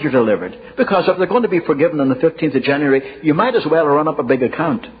furniture delivered. Because if they're going to be forgiven on the 15th of January, you might as well run up a big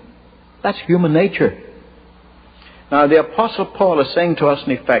account. That's human nature. Now, the Apostle Paul is saying to us,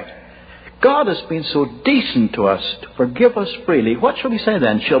 in effect, God has been so decent to us to forgive us freely. What shall we say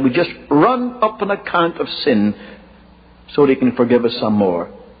then? Shall we just run up an account of sin so that he can forgive us some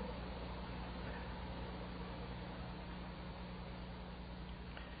more?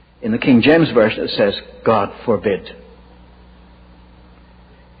 In the King James Version it says, God forbid.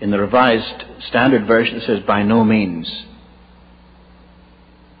 In the Revised Standard Version it says, by no means.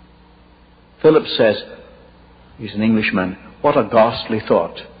 Philip says, he's an Englishman, what a ghastly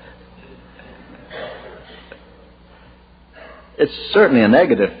thought. It's certainly a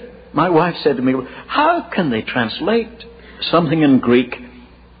negative. My wife said to me, how can they translate something in Greek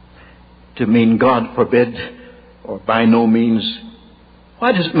to mean God forbid or by no means?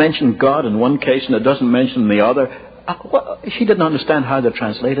 Why does it mention God in one case and it doesn't mention the other? She didn't understand how they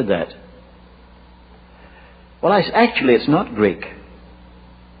translated that. Well, actually, it's not Greek.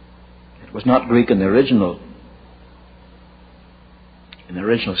 It was not Greek in the original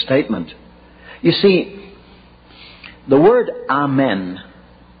statement. You see, the word amen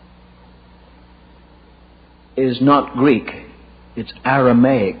is not Greek. It's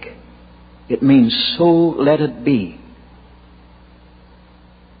Aramaic. It means so let it be.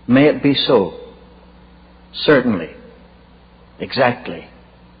 May it be so. Certainly. Exactly.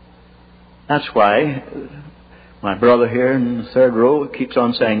 That's why my brother here in the third row keeps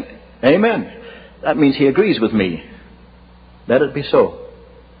on saying, Amen. That means he agrees with me. Let it be so.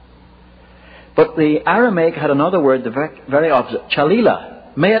 But the Aramaic had another word, the very opposite,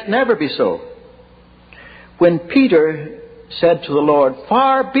 chalila. May it never be so. When Peter said to the Lord,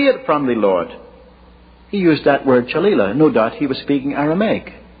 far be it from thee, Lord, he used that word chalila. No doubt he was speaking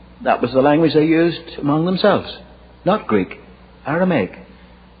Aramaic. That was the language they used among themselves. Not Greek, Aramaic.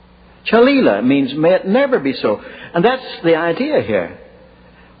 Chalila means may it never be so. And that's the idea here.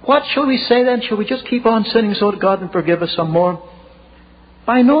 What shall we say then? Shall we just keep on sinning so that God can forgive us some more?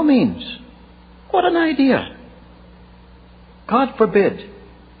 By no means. What an idea. God forbid.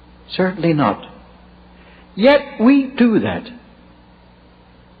 Certainly not. Yet we do that.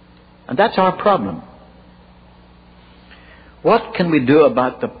 And that's our problem. What can we do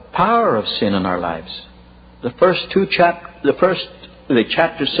about the power of sin in our lives? The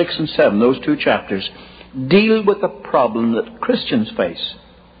chapters 6 and 7, those two chapters, deal with the problem that Christians face.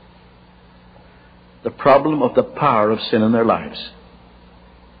 The problem of the power of sin in their lives.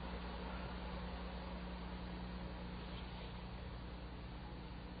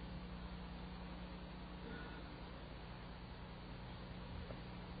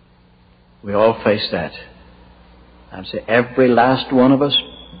 We all face that. I'd say every last one of us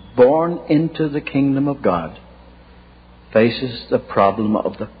born into the kingdom of God faces the problem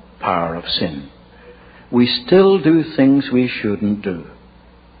of the power of sin. We still do things we shouldn't do.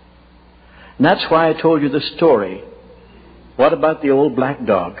 And that's why I told you the story. What about the old black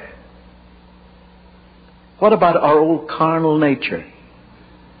dog? What about our old carnal nature?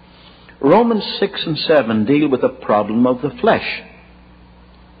 Romans 6 and 7 deal with the problem of the flesh.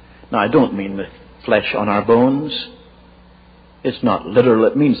 Now, I don't mean the flesh on our bones. It's not literal.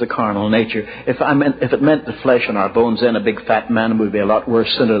 It means the carnal nature. If it meant the flesh on our bones, then a big fat man would be a lot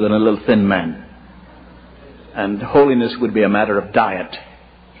worse sinner than a little thin man. And holiness would be a matter of diet.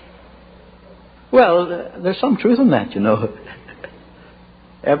 Well, there's some truth in that, you know.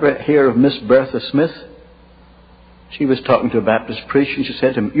 Ever hear of Miss Bertha Smith? She was talking to a Baptist priest and she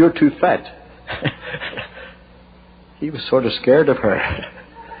said to him, "You're too fat." He was sort of scared of her.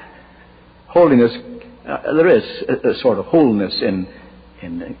 Holiness, there is a sort of wholeness in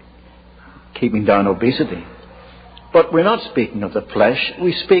keeping down obesity. But we're not speaking of the flesh.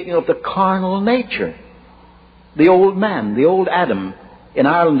 We're speaking of the carnal nature. The old man, the old Adam. In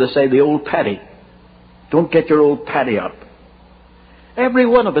Ireland they say the old Paddy. Don't get your old Paddy up. Every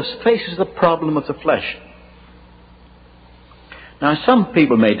one of us faces the problem of the flesh. Now, some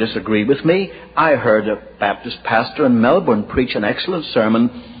people may disagree with me. I heard a Baptist pastor in Melbourne preach an excellent sermon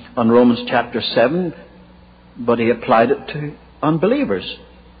on Romans chapter 7, but he applied it to unbelievers.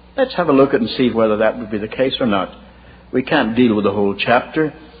 Let's have a look at it and see whether that would be the case or not. We can't deal with the whole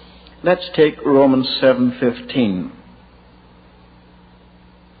chapter. Let's take Romans 7:15.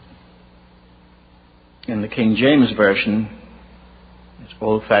 In the King James Version, it's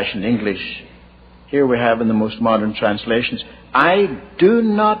old-fashioned English. Here we have in the most modern translations, "I do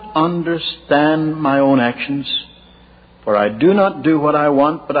not understand my own actions, for I do not do what I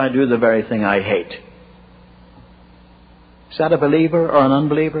want, but I do the very thing I hate." Is that a believer or an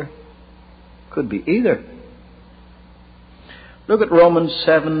unbeliever? Could be either. Look at Romans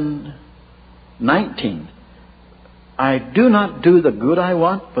 7:19. "I do not do the good I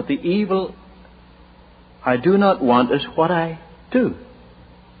want, but the evil I do not want is what I do."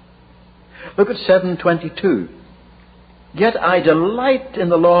 Look at 7:22. "Yet I delight in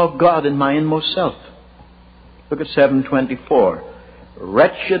the law of God in my inmost self." Look at 7:24.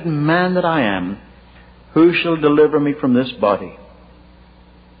 "Wretched man that I am, who shall deliver me from this body?"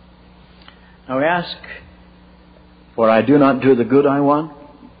 Now we ask, for I do not do the good I want,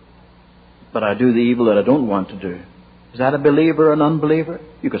 but I do the evil that I don't want to do. Is that a believer or an unbeliever?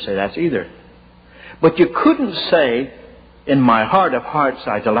 You could say that's either. But you couldn't say, "In my heart of hearts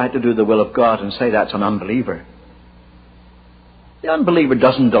I delight to do the will of God," and say that's an unbeliever. The unbeliever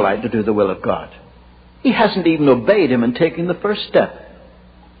doesn't delight to do the will of God. He hasn't even obeyed Him in taking the first step.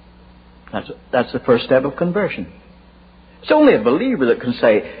 That's the first step of conversion. It's only a believer that can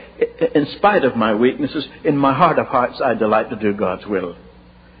say, "In spite of my weaknesses, in my heart of hearts I delight to do God's will."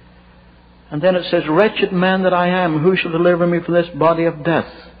 And then it says, "Wretched man that I am, who shall deliver me from this body of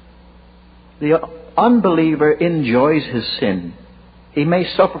death?" The unbeliever enjoys his sin. He may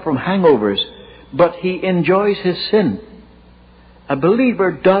suffer from hangovers, but he enjoys his sin. A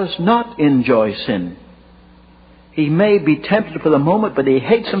believer does not enjoy sin. He may be tempted for the moment, but he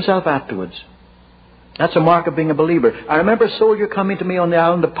hates himself afterwards. That's a mark of being a believer. I remember a soldier coming to me on the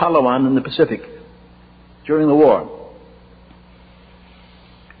island of Palawan in the Pacific during the war.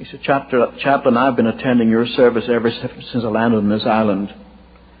 He said, "Chaplain, I've been attending your service ever since I landed on this island.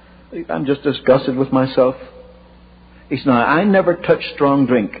 I'm just disgusted with myself." He said, "Now, I never touched strong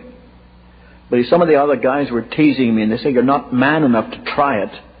drink. But some of the other guys were teasing me, and they said, 'You're not man enough to try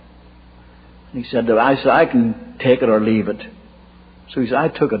it.' And he said, I can take it or leave it." So he said, "I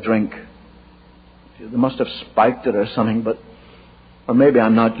took a drink. They must have spiked it or something, or maybe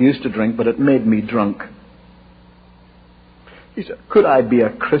I'm not used to drink, but it made me drunk." He said, could I be a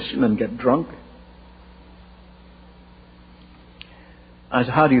Christian and get drunk? I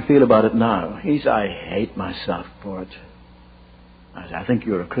said, how do you feel about it now? He said, I hate myself for it. I said, I think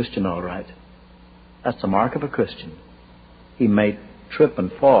you're a Christian, all right. That's the mark of a Christian. He may trip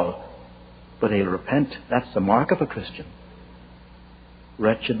and fall, but he'll repent. That's the mark of a Christian.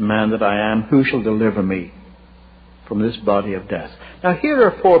 Wretched man that I am, who shall deliver me from this body of death? Now here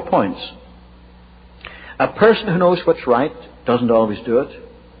are 4 points. A person who knows what's right doesn't always do it.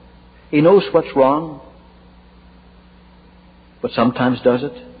 He knows what's wrong, but sometimes does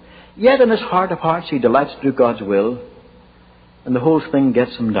it. Yet in his heart of hearts he delights to do God's will, and the whole thing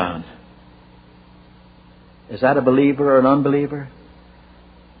gets him down. Is that a believer or an unbeliever?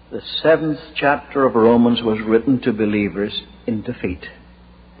 The 7th chapter of Romans was written to believers in defeat,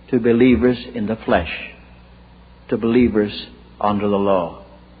 to believers in the flesh, to believers under the law.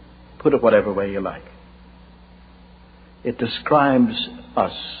 Put it whatever way you like. It describes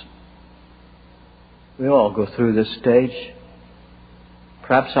us. We all go through this stage.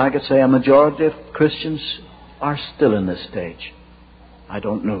 Perhaps I could say a majority of Christians are still in this stage. I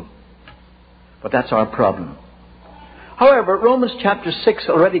don't know. But that's our problem. However, Romans chapter 6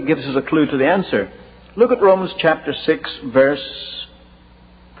 already gives us a clue to the answer. Look at Romans chapter 6, verse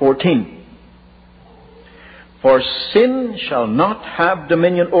 14. For sin shall not have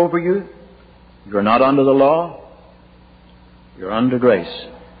dominion over you. You're not under the law. You're under grace.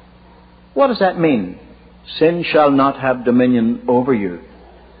 What does that mean? Sin shall not have dominion over you.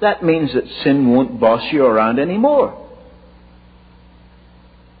 That means that sin won't boss you around anymore.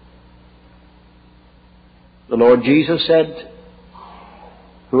 The Lord Jesus said,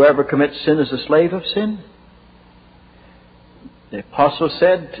 whoever commits sin is a slave of sin. The apostle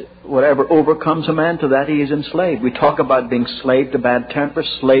said, whatever overcomes a man, to that he is enslaved. We talk about being slave to bad temper,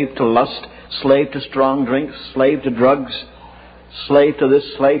 slave to lust, slave to strong drink, slave to drugs, slave to this,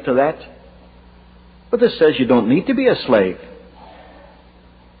 slave to that. But this says you don't need to be a slave.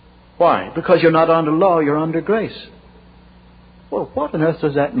 Why? Because you're not under law, you're under grace. Well, what on earth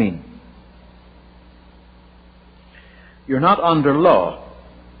does that mean? You're not under law.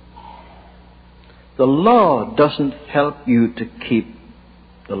 The law doesn't help you to keep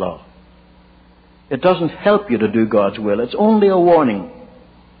the law. It doesn't help you to do God's will. It's only a warning.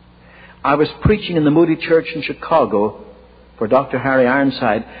 I was preaching in the Moody Church in Chicago for Dr. Harry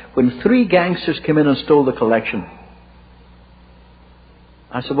Ironside when 3 gangsters came in and stole the collection.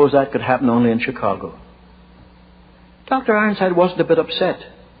 I suppose that could happen only in Chicago. Dr. Ironside wasn't a bit upset.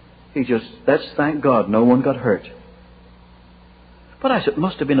 He just, let's thank God no one got hurt. But I said, it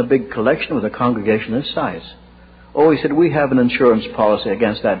must have been a big collection with a congregation this size. Oh, he said, we have an insurance policy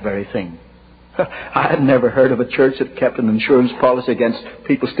against that very thing. I had never heard of a church that kept an insurance policy against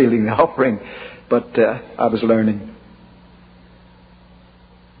people stealing the offering, but I was learning.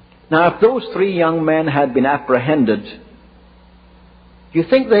 Now, if those 3 young men had been apprehended, do you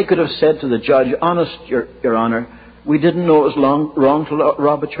think they could have said to the judge, honest, Your Honor, we didn't know it was wrong to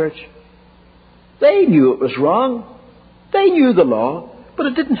rob a church? They knew it was wrong. They knew the law, but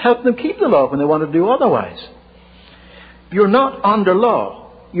it didn't help them keep the law when they wanted to do otherwise. You're not under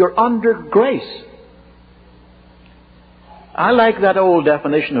law. You're under grace. I like that old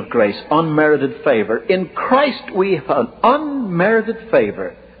definition of grace, unmerited favor. In Christ we have an unmerited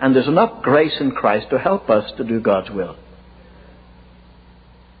favor, and there's enough grace in Christ to help us to do God's will.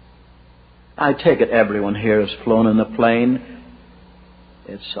 I take it everyone here has flown in a plane.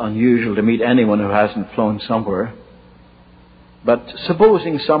 It's unusual to meet anyone who hasn't flown somewhere. But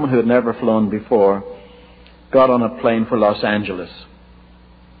supposing someone who had never flown before got on a plane for Los Angeles,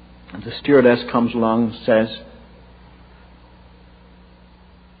 and the stewardess comes along and says,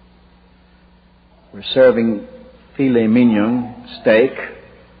 we're serving filet mignon, steak,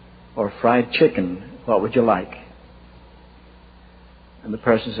 or fried chicken. What would you like? And the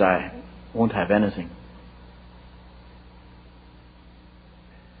person says, I won't have anything.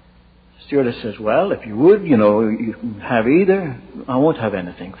 The stewardess says, well, if you would, you can have either. I won't have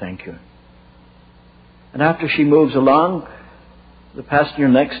anything, thank you. And after she moves along, the passenger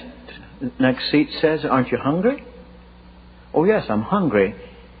next seat says, aren't you hungry? Oh yes, I'm hungry,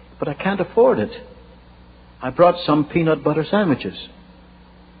 but I can't afford it. I brought some peanut butter sandwiches.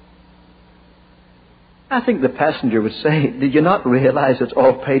 I think the passenger would say, did you not realize it's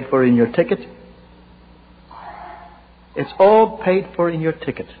all paid for in your ticket? It's all paid for in your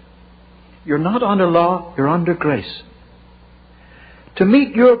ticket. You're not under law, you're under grace. To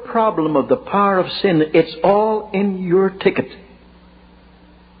meet your problem of the power of sin, it's all in your ticket.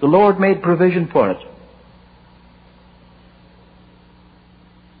 The Lord made provision for it.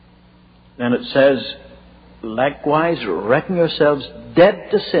 Then it says, Likewise, reckon yourselves dead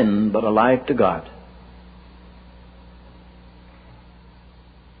to sin, but alive to God.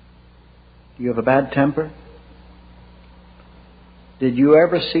 Do you have a bad temper? Did you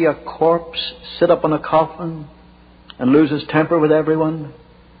ever see a corpse sit up on a coffin and lose his temper with everyone?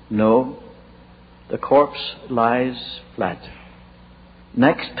 No. The corpse lies flat.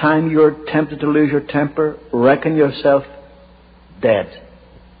 Next time you're tempted to lose your temper, reckon yourself dead.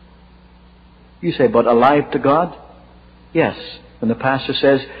 You say, but alive to God? Yes. When the pastor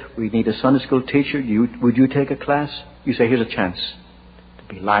says, we need a Sunday school teacher, would you take a class? You say, here's a chance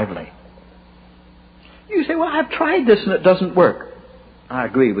to be lively. You say, well, I've tried this and it doesn't work. I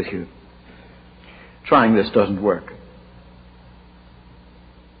agree with you. Trying this doesn't work.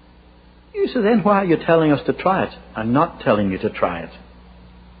 You say, then why are you telling us to try it? I'm not telling you to try it.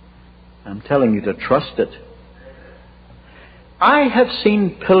 I'm telling you to trust it. I have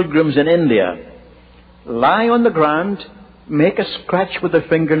seen pilgrims in India lie on the ground, make a scratch with their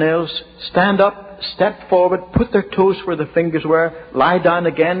fingernails, stand up, step forward, put their toes where the fingers were, lie down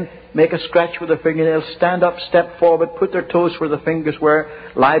again, make a scratch with their fingernails, stand up, step forward, put their toes where the fingers were,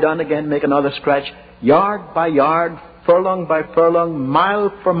 lie down again, make another scratch, yard by yard, furlong by furlong,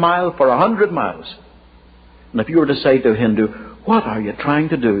 mile for 100 miles. And if you were to say to a Hindu, what are you trying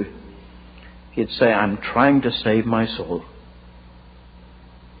to do? He'd say, I'm trying to save my soul.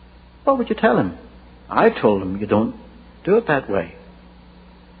 What would you tell him? I told him, you don't do it that way.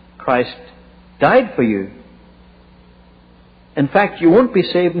 Christ died for you. In fact, you won't be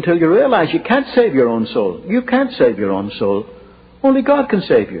saved until you realize you can't save your own soul. You can't save your own soul. Only God can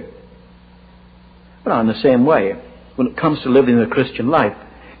save you. Well, in the same way, when it comes to living the Christian life,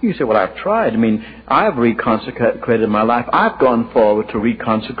 you say, well, I've tried. I mean, I've reconsecrated my life. I've gone forward to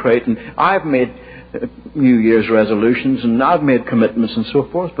reconsecrate, and I've made New Year's resolutions, and I've made commitments and so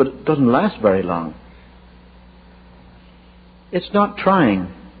forth, but it doesn't last very long. It's not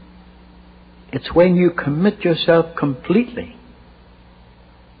trying. It's when you commit yourself completely.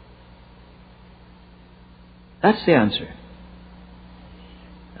 That's the answer.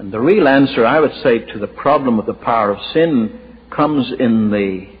 And the real answer, I would say, to the problem of the power of sin comes in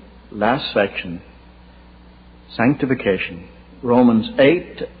the last section, sanctification. Romans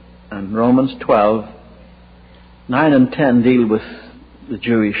 8 and Romans 12, 9 and 10 deal with the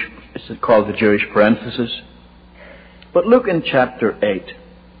Jewish, it's called the Jewish parenthesis. But look in chapter 8.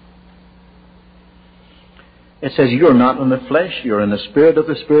 It says, you're not in the flesh, you're in the Spirit of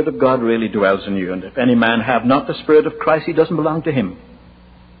the Spirit of God really dwells in you. And if any man have not the Spirit of Christ, he doesn't belong to him.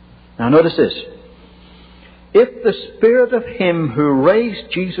 Now notice this. If the Spirit of Him who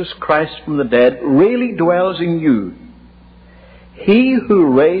raised Jesus Christ from the dead really dwells in you, He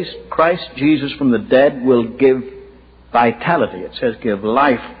who raised Christ Jesus from the dead will give vitality. It says give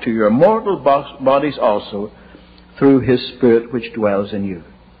life to your mortal bodies also through His Spirit which dwells in you.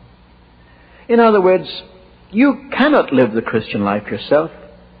 In other words, you cannot live the Christian life yourself,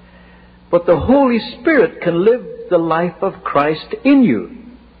 but the Holy Spirit can live the life of Christ in you.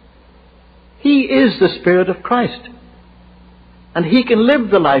 He is the Spirit of Christ, and He can live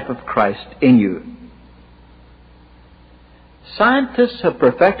the life of Christ in you. Scientists have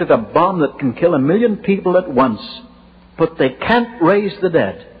perfected a bomb that can kill 1 million people at once, but they can't raise the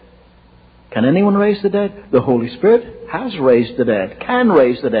dead. Can anyone raise the dead? The Holy Spirit has raised the dead, can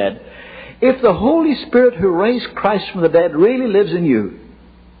raise the dead. If the Holy Spirit who raised Christ from the dead really lives in you,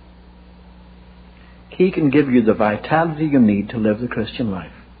 He can give you the vitality you need to live the Christian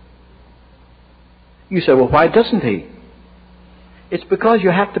life. You say, well, why doesn't He? It's because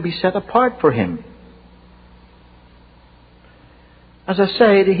you have to be set apart for Him. As I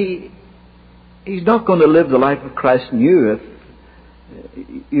said, He's not going to live the life of Christ in you if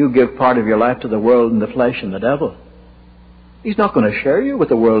you give part of your life to the world and the flesh and the devil. He's not going to share you with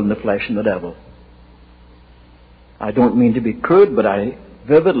the world and the flesh and the devil. I don't mean to be crude, but I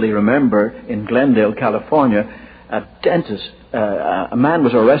vividly remember in Glendale, California, a man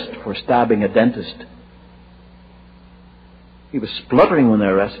was arrested for stabbing a dentist. He was spluttering when they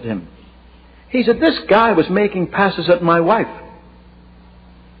arrested him. He said, this guy was making passes at my wife.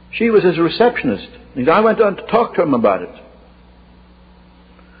 She was his receptionist. He said, I went on to talk to him about it.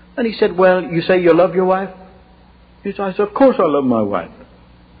 And he said, well, you say you love your wife? He said, I said, of course I love my wife.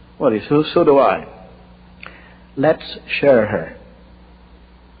 Well, he said, so do I. Let's share her.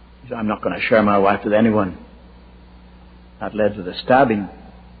 He said, I'm not going to share my wife with anyone. That led to the stabbing.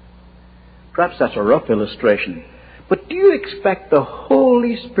 Perhaps that's a rough illustration. But do you expect the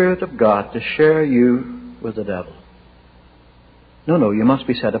Holy Spirit of God to share you with the devil? No, you must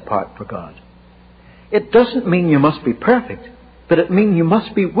be set apart for God. It doesn't mean you must be perfect, but it means you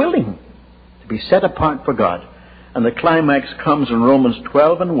must be willing to be set apart for God. And the climax comes in Romans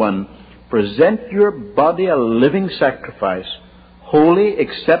 12:1. Present your body a living sacrifice, holy,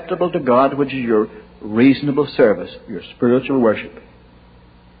 acceptable to God, which is your reasonable service, your spiritual worship.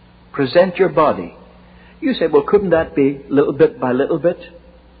 Present your body. You say, well, couldn't that be little bit by little bit?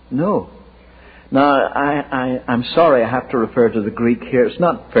 No. Now, I'm sorry I have to refer to the Greek here. It's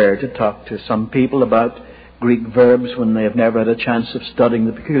not fair to talk to some people about Greek verbs when they have never had a chance of studying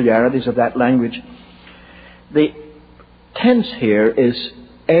the peculiarities of that language. The tense here is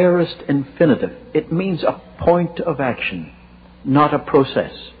aorist infinitive. It means a point of action, not a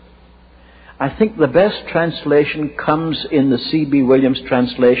process. I think the best translation comes in the C.B. Williams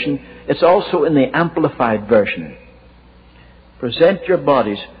translation. It's also in the Amplified Version. Present your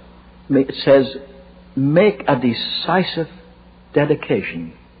bodies. It says, make a decisive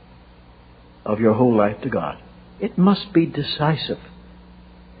dedication of your whole life to God. It must be decisive.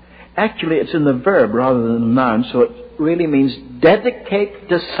 Actually, it's in the verb rather than the noun, so it really means dedicate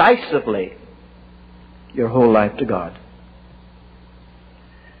decisively your whole life to God.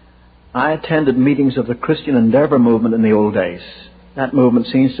 I attended meetings of the Christian Endeavor movement in the old days. That movement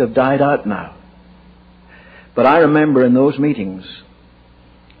seems to have died out now. But I remember in those meetings,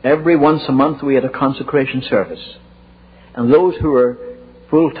 every once a month we had a consecration service. And those who were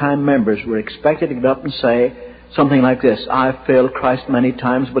full-time members were expected to get up and say something like this: I've failed Christ many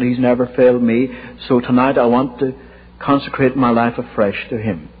times, but He's never failed me, so tonight I want to consecrate my life afresh to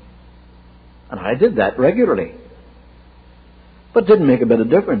Him. And I did that regularly. But it didn't make a bit of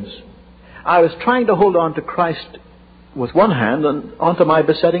difference. I was trying to hold on to Christ with one hand and onto my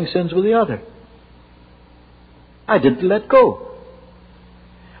besetting sins with the other. I didn't let go.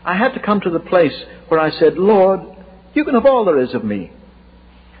 I had to come to the place where I said, Lord, you can have all there is of me.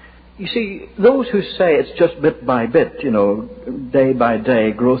 You see, those who say it's just bit by bit, day by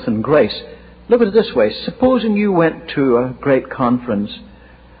day, growth in grace, look at it this way. Supposing you went to a great conference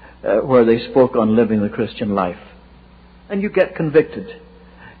where they spoke on living the Christian life, and you get convicted.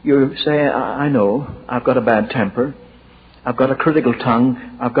 You say, I know, I've got a bad temper, I've got a critical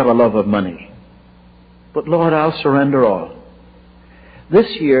tongue, I've got a love of money. But Lord, I'll surrender all. This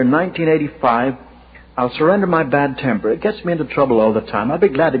year, 1985, I'll surrender my bad temper. It gets me into trouble all the time. I'll be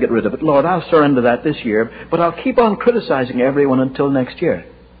glad to get rid of it. Lord, I'll surrender that this year, but I'll keep on criticizing everyone until next year.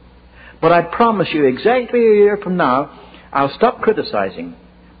 But I promise you, exactly a year from now, I'll stop criticizing.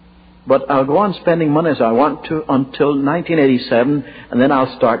 But I'll go on spending money as I want to until 1987, and then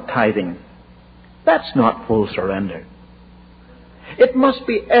I'll start tithing. That's not full surrender. It must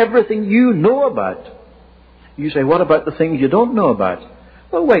be everything you know about. You say, what about the things you don't know about?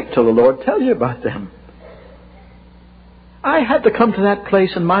 Well, wait till the Lord tells you about them. I had to come to that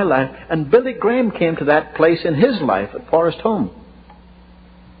place in my life, and Billy Graham came to that place in his life at Forest Home,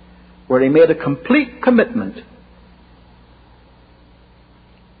 where he made a complete commitment.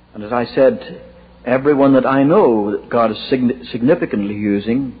 And as I said, everyone that I know that God is significantly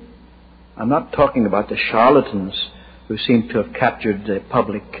using, I'm not talking about the charlatans who seem to have captured the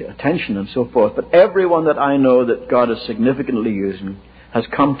public attention and so forth, but everyone that I know that God is significantly using has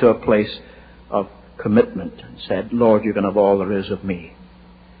come to a place of commitment and said, Lord, you can have all there is of me.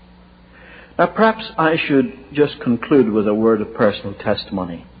 Now perhaps I should just conclude with a word of personal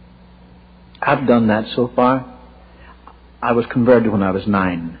testimony. I've done that so far. I was converted when I was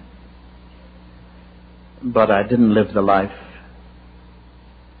 9. But I didn't live the life.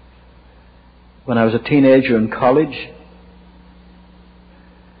 When I was a teenager in college,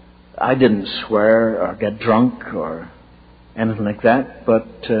 I didn't swear or get drunk or anything like that, but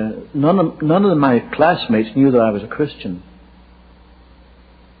none of my classmates knew that I was a Christian.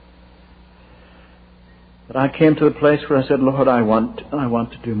 But I came to a place where I said, Lord, I want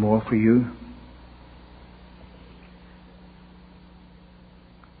to do more for you.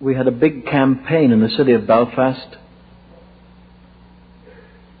 We had a big campaign in the city of Belfast.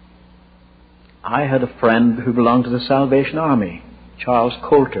 I had a friend who belonged to the Salvation Army, Charles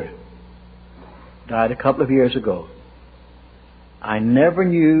Coulter. Died a couple of years ago. I never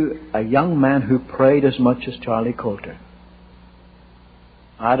knew a young man who prayed as much as Charlie Coulter.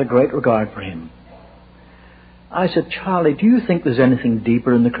 I had a great regard for him. I said, Charlie, do you think there's anything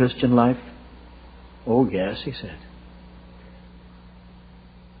deeper in the Christian life? Oh, yes, he said.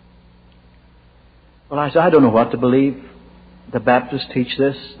 Well, I said, I don't know what to believe. The Baptists teach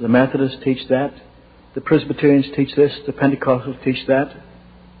this, the Methodists teach that, the Presbyterians teach this, the Pentecostals teach that.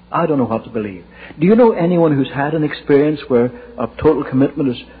 I don't know what to believe. Do you know anyone who's had an experience where a total commitment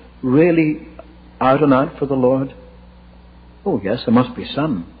is really out and out for the Lord? Oh, yes, there must be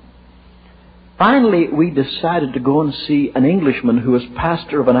some. Finally, we decided to go and see an Englishman who was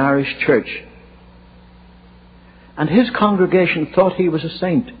pastor of an Irish church And his congregation thought he was a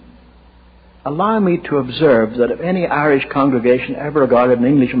saint. Allow me to observe that if any Irish congregation ever regarded an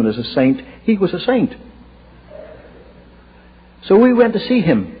Englishman as a saint, he was a saint. So we went to see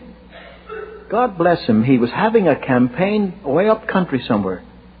him. God bless him. He was having a campaign way up country somewhere.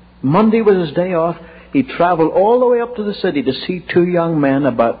 Monday was his day off. He traveled all the way up to the city to see two young men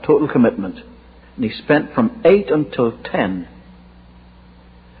about total commitment. And he spent from 8 until 10.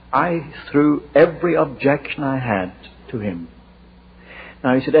 I threw every objection I had to him.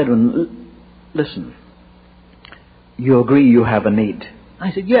 Now he said, Edwin, listen, you agree you have a need?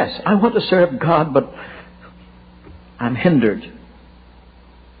 I said, yes, I want to serve God, but I'm hindered.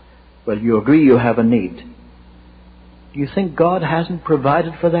 Well, you agree you have a need. Do you think God hasn't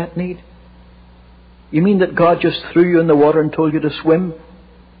provided for that need? You mean that God just threw you in the water and told you to swim?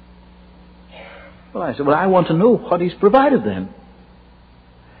 Well, I said, well, I want to know what He's provided then.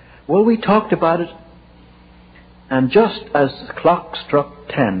 Well, we talked about it, and just as the clock struck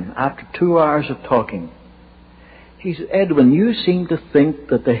 10, after 2 hours of talking, he said, Edwin, you seem to think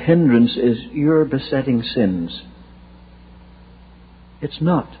that the hindrance is your besetting sins. It's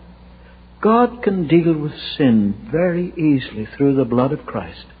not. God can deal with sin very easily through the blood of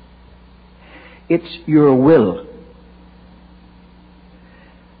Christ. It's your will.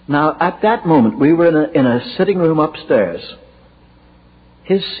 Now, at that moment, we were in a sitting room upstairs.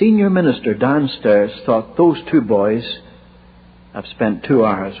 His senior minister downstairs thought, those two boys, I've spent 2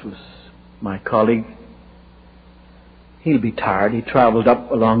 hours with my colleague. He'll be tired. He travelled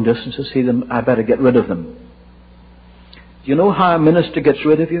up a long distance to see them. I better get rid of them. Do you know how a minister gets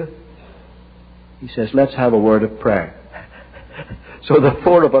rid of you? He says, let's have a word of prayer. So the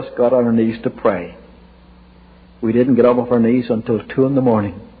 4 of us got on our knees to pray. We didn't get up off our knees until 2 in the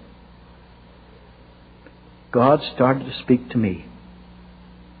morning. God started to speak to me.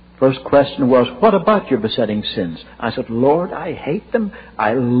 First question was, what about your besetting sins? I said, Lord, I hate them.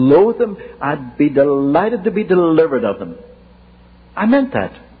 I loathe them. I'd be delighted to be delivered of them. I meant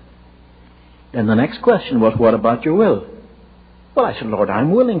that. Then the next question was, what about your will? Well, I said, Lord,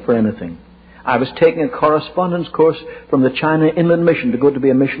 I'm willing for anything. I was taking a correspondence course from the China Inland Mission to go to be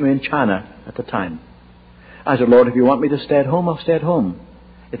a missionary in China at the time. I said, Lord, if you want me to stay at home, I'll stay at home.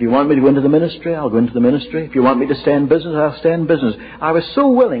 If you want me to go into the ministry, I'll go into the ministry. If you want me to stay in business, I'll stay in business. I was so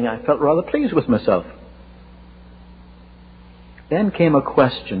willing, I felt rather pleased with myself. Then came a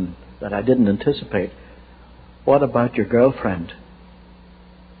question that I didn't anticipate. What about your girlfriend?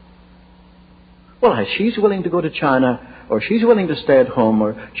 Well, she's willing to go to China, or she's willing to stay at home,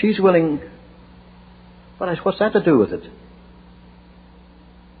 or she's willing... But what's that to do with it?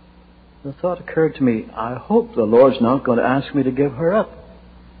 The thought occurred to me, I hope the Lord's not going to ask me to give her up.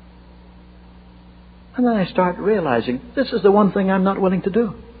 And then I started realizing, this is the one thing I'm not willing to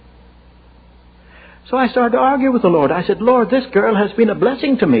do. So I started to argue with the Lord. I said, Lord, this girl has been a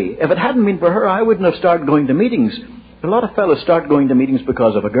blessing to me. If it hadn't been for her, I wouldn't have started going to meetings. A lot of fellows start going to meetings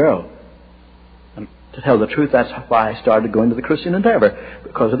because of a girl. And to tell the truth, that's why I started going to the Christian Endeavor,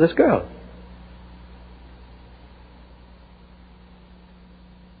 because of this girl.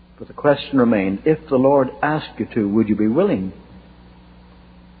 But the question remained, if the Lord asked you to, would you be willing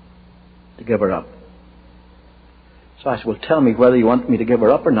to give her up? So I said, well, tell me whether you want me to give her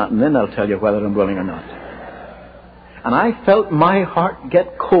up or not, and then I'll tell you whether I'm willing or not. And I felt my heart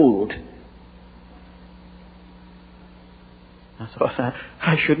get cold. I thought,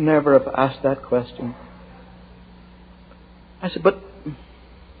 I should never have asked that question. I said, but...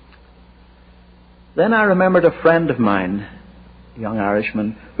 Then I remembered a friend of mine, a young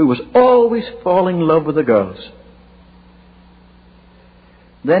Irishman, who was always falling in love with the girls.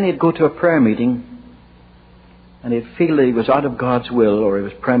 Then he'd go to a prayer meeting, and he'd feel that he was out of God's will, or he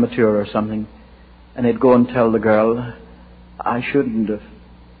was premature or something, and he'd go and tell the girl, I shouldn't have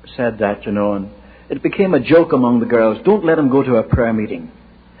said that, you know, and it became a joke among the girls, don't let him go to a prayer meeting.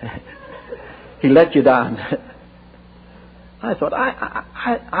 He let you down. I thought,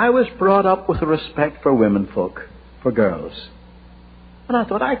 I was brought up with a respect for women folk, for girls. And I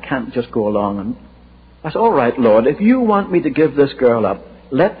thought, I can't just go along and... I said, all right, Lord, if you want me to give this girl up,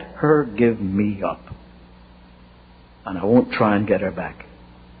 let her give me up. And I won't try and get her back.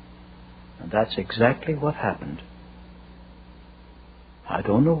 And that's exactly what happened. I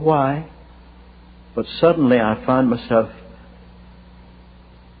don't know why, but suddenly I found myself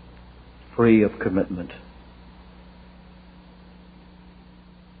free of commitment.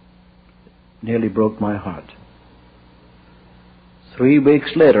 It nearly broke my heart. 3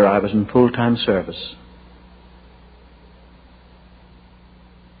 weeks later, I was in full-time service.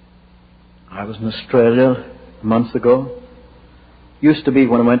 I was in Australia a month ago. Used to be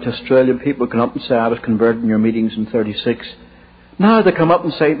when I went to Australia, people would come up and say, I was converted in your meetings in 36. Now they come up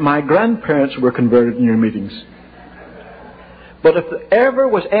and say, my grandparents were converted in your meetings. But if there ever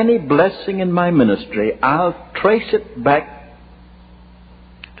was any blessing in my ministry, I'll trace it back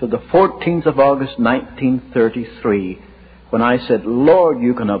to the 14th of August, 1933, when I said, Lord,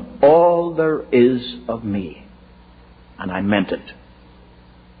 you can have all there is of me. And I meant it.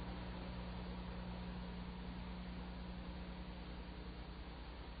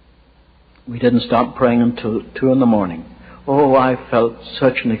 We didn't stop praying until 2 in the morning. Oh, I felt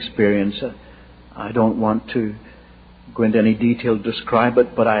such an experience. I don't want to go into any detail to describe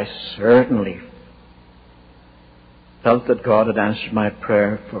it, but I certainly felt that God had answered my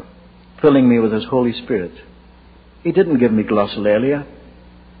prayer for filling me with His Holy Spirit. He didn't give me glossolalia,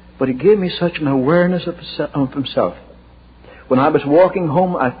 but He gave me such an awareness of Himself. When I was walking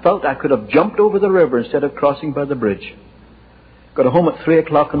home, I felt I could have jumped over the river instead of crossing by the bridge. Got home at 3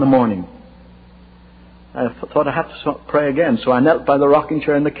 o'clock in the morning. I thought I had to pray again, so I knelt by the rocking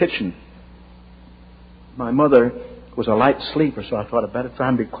chair in the kitchen. My mother was a light sleeper, so I thought I'd better try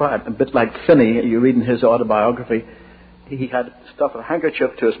and be quiet. A bit like Finney, you read in his autobiography, he had stuffed a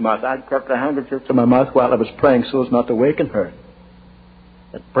handkerchief to his mouth. I kept the handkerchief to my mouth while I was praying so as not to waken her.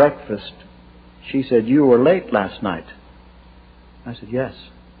 At breakfast, she said, you were late last night. I said, yes.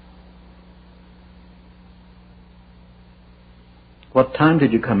 What time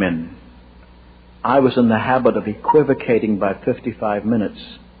did you come in? I was in the habit of equivocating by 55 minutes.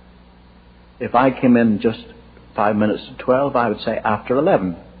 If I came in just 5 minutes to 12, I would say after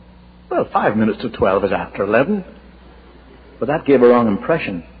 11. Well, 5 minutes to 12 is after 11. But that gave a wrong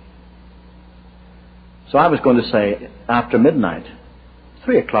impression. So I was going to say after midnight.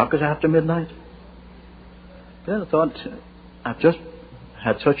 3 o'clock is after midnight. Then I thought, I've just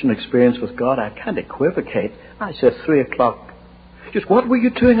had such an experience with God, I can't equivocate. I said 3 o'clock. Just what were you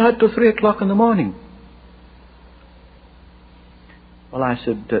doing out till 3 o'clock in the morning? Well, I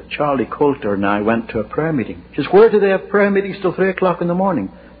said, Charlie Coulter and I went to a prayer meeting. She said, where do they have prayer meetings till 3 o'clock in the morning?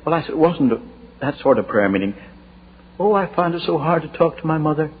 Well, I said, it wasn't that sort of prayer meeting. Oh, I found it so hard to talk to my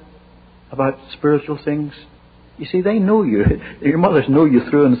mother about spiritual things. You see, they know you. Your mothers know you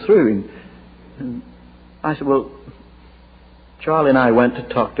through and through. And I said, well, Charlie and I went to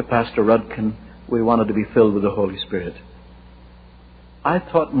talk to Pastor Rudkin. We wanted to be filled with the Holy Spirit. I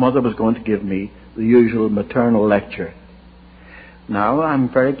thought Mother was going to give me the usual maternal lecture. Now,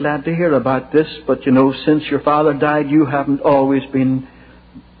 I'm very glad to hear about this, but you know, since your father died, you haven't always been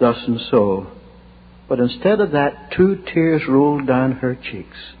thus and so. But instead of that, 2 tears rolled down her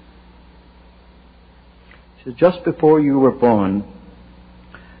cheeks. She said, just before you were born,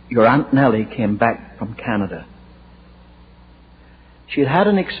 your Aunt Nellie came back from Canada. She had had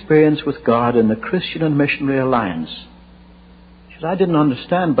an experience with God in the Christian and Missionary Alliance. She said, I didn't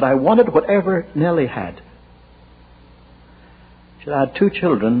understand, but I wanted whatever Nellie had. She said, I had 2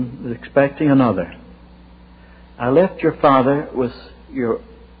 children, was expecting another. I left your father with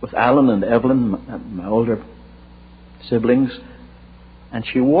Alan and Evelyn, my older siblings, and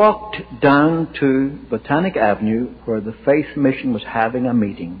she walked down to Botanic Avenue where the Faith Mission was having a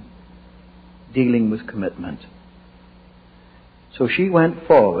meeting dealing with commitment. So she went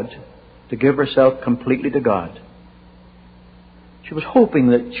forward to give herself completely to God. She was hoping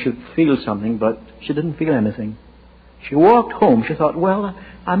that she'd feel something, but she didn't feel anything. She walked home. She thought, well,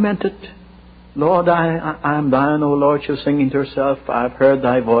 I meant it. Lord, I am thine, O Lord. She was singing to herself, I've heard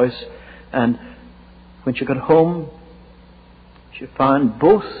thy voice. And when she got home, she found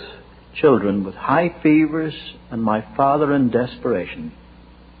both children with high fevers and my father in desperation.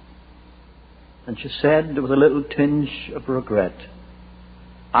 And she said with a little tinge of regret,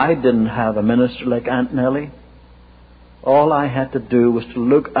 I didn't have a minister like Aunt Nellie. All I had to do was to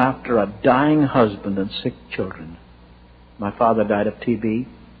look after a dying husband and sick children. My father died of TB.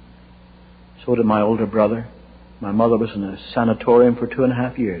 So did my older brother. My mother was in a sanatorium for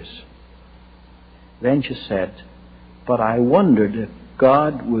 2.5 years. Then she said, but I wondered if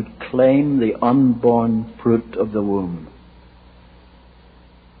God would claim the unborn fruit of the womb.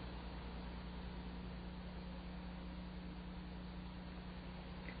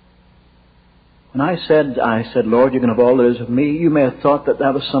 When I said, Lord, you can have all there is of me, you may have thought that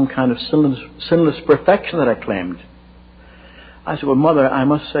was some kind of sinless perfection that I claimed. I said, well, Mother, I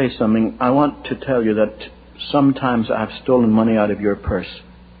must say something. I want to tell you that sometimes I've stolen money out of your purse.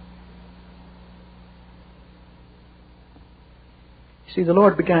 You see, the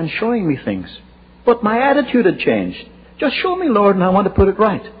Lord began showing me things. But my attitude had changed. Just show me, Lord, and I want to put it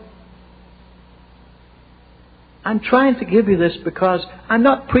right. I'm trying to give you this because I'm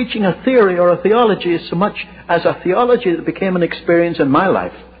not preaching a theory or a theology so much as a theology that became an experience in my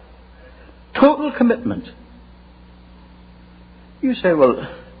life. Total commitment. You say, well,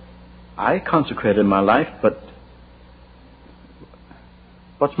 I consecrated my life, but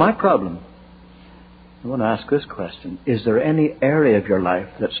what's my problem? I want to ask this question. Is there any area of your life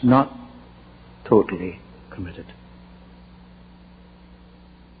that's not totally committed?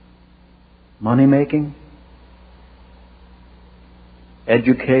 Money making?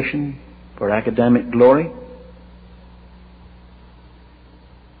 Education for academic glory?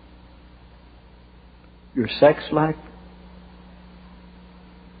 Your sex life?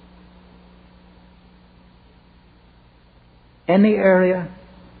 Any area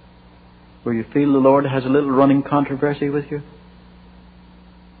where you feel the Lord has a little running controversy with you?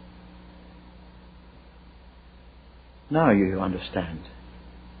 Now you understand.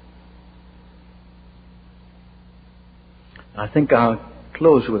 I think I'll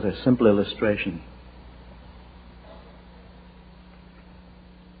close with a simple illustration.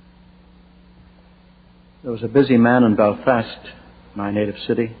 There was a busy man in Belfast, my native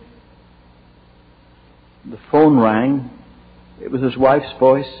city. The phone rang. It was his wife's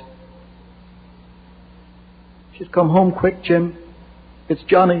voice. She said, "Come home quick, Jim. It's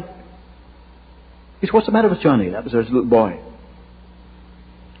Johnny." He said, "What's the matter with Johnny?" That was his little boy.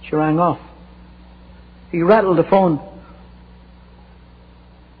 She rang off. He rattled the phone.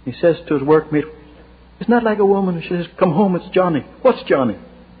 He says to his workmate, "Isn't that like a woman?" She says, "Come home, it's Johnny." "What's Johnny?"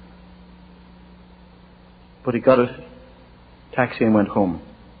 But he got a taxi and went home.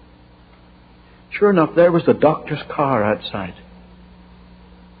 Sure enough, there was the doctor's car outside.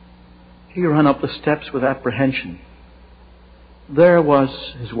 He ran up the steps with apprehension. There was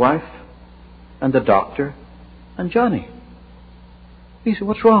his wife and the doctor and Johnny. He said,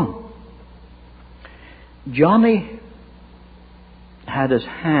 "What's wrong?" Johnny had his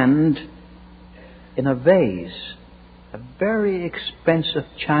hand in a vase, a very expensive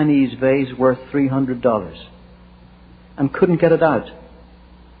Chinese vase worth $300, and couldn't get it out.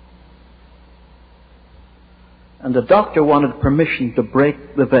 And the doctor wanted permission to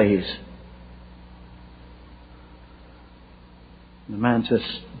break the vase. The man says,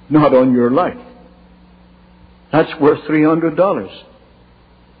 "Not on your life. That's worth $300.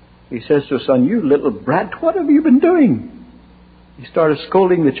 He says to his son, "You little brat, what have you been doing?" He started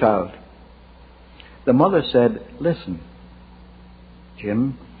scolding the child. The mother said, "Listen,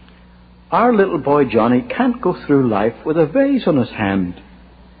 Jim, our little boy Johnny can't go through life with a vase on his hand.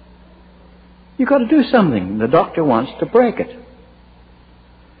 You've got to do something. The doctor wants to break it."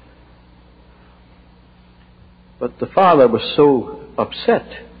 But the father was so upset,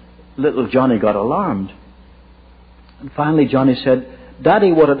 little Johnny got alarmed. And finally Johnny said,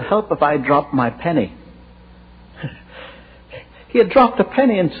 "Daddy, would it help if I dropped my penny?" He had dropped a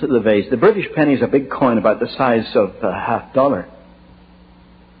penny into the vase. The British penny is a big coin about the size of a $50.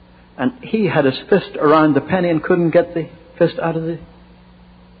 And he had his fist around the penny and couldn't get the fist out of the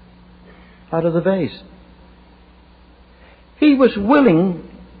vase. He was willing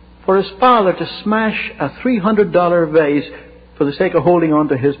for his father to smash a $300 vase for the sake of holding on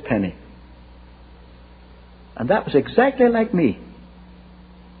to his penny. And that was exactly like me.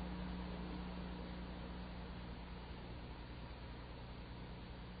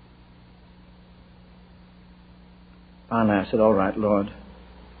 Finally I said, "All right, Lord,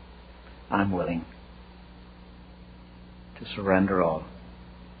 I'm willing to surrender all."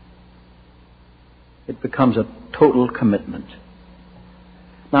 It becomes a total commitment.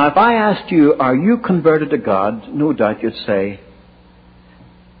 Now, if I asked you, are you converted to God? No doubt you'd say,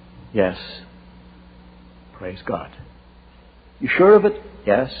 yes. Praise God. You sure of it?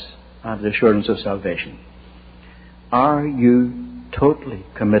 Yes. I have the assurance of salvation. Are you totally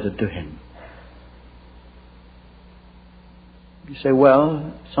committed to Him? You say,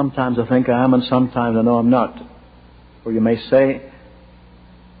 "Well, sometimes I think I am and sometimes I know I'm not." Or you may say,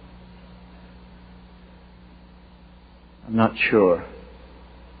 "I'm not sure."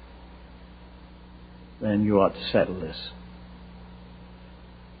 Then you ought to settle this.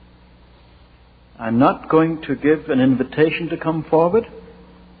 I'm not going to give an invitation to come forward.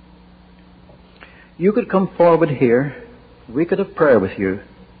 You could come forward here. We could have prayer with you.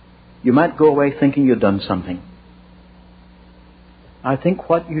 You might go away thinking you've done something. I think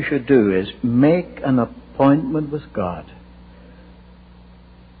what you should do is make an appointment with God.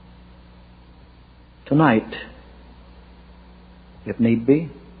 Tonight, if need be,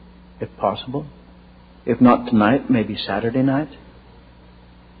 if possible. If not tonight, maybe Saturday night.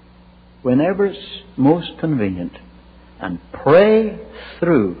 Whenever it's most convenient. And pray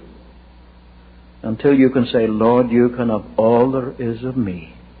through until you can say, Lord, you can have all there is of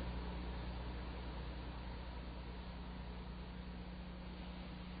me.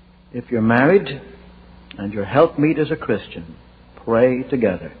 If you're married and your helpmeet is a Christian, pray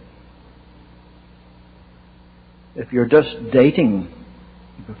together. If you're just dating,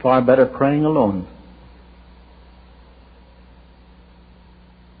 you're far better praying alone.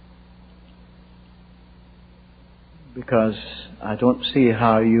 Because I don't see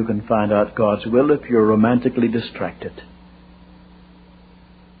how you can find out God's will if you're romantically distracted.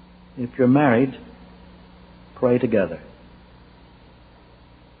 If you're married, pray together.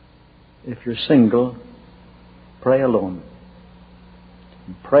 If you're single, pray alone.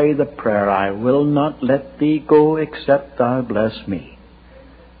 Pray the prayer, I will not let thee go except thou bless me.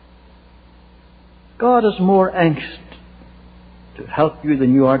 God is more anxious to help you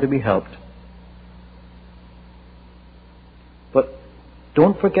than you are to be helped. But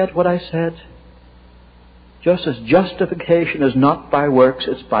don't forget what I said. Just as justification is not by works,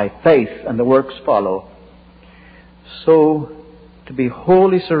 it's by faith, and the works follow. So, to be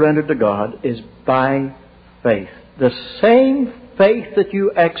wholly surrendered to God is by faith. The same faith that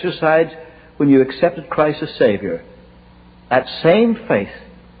you exercised when you accepted Christ as Savior. That same faith.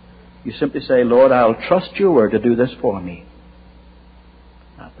 You simply say, Lord, I'll trust your word to do this for me.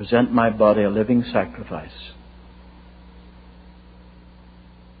 I present my body a living sacrifice.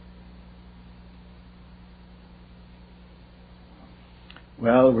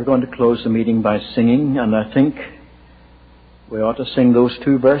 Well, we're going to close the meeting by singing, and I think we ought to sing those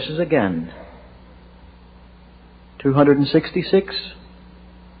two verses again. 266,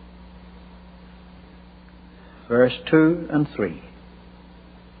 verse 2 and 3.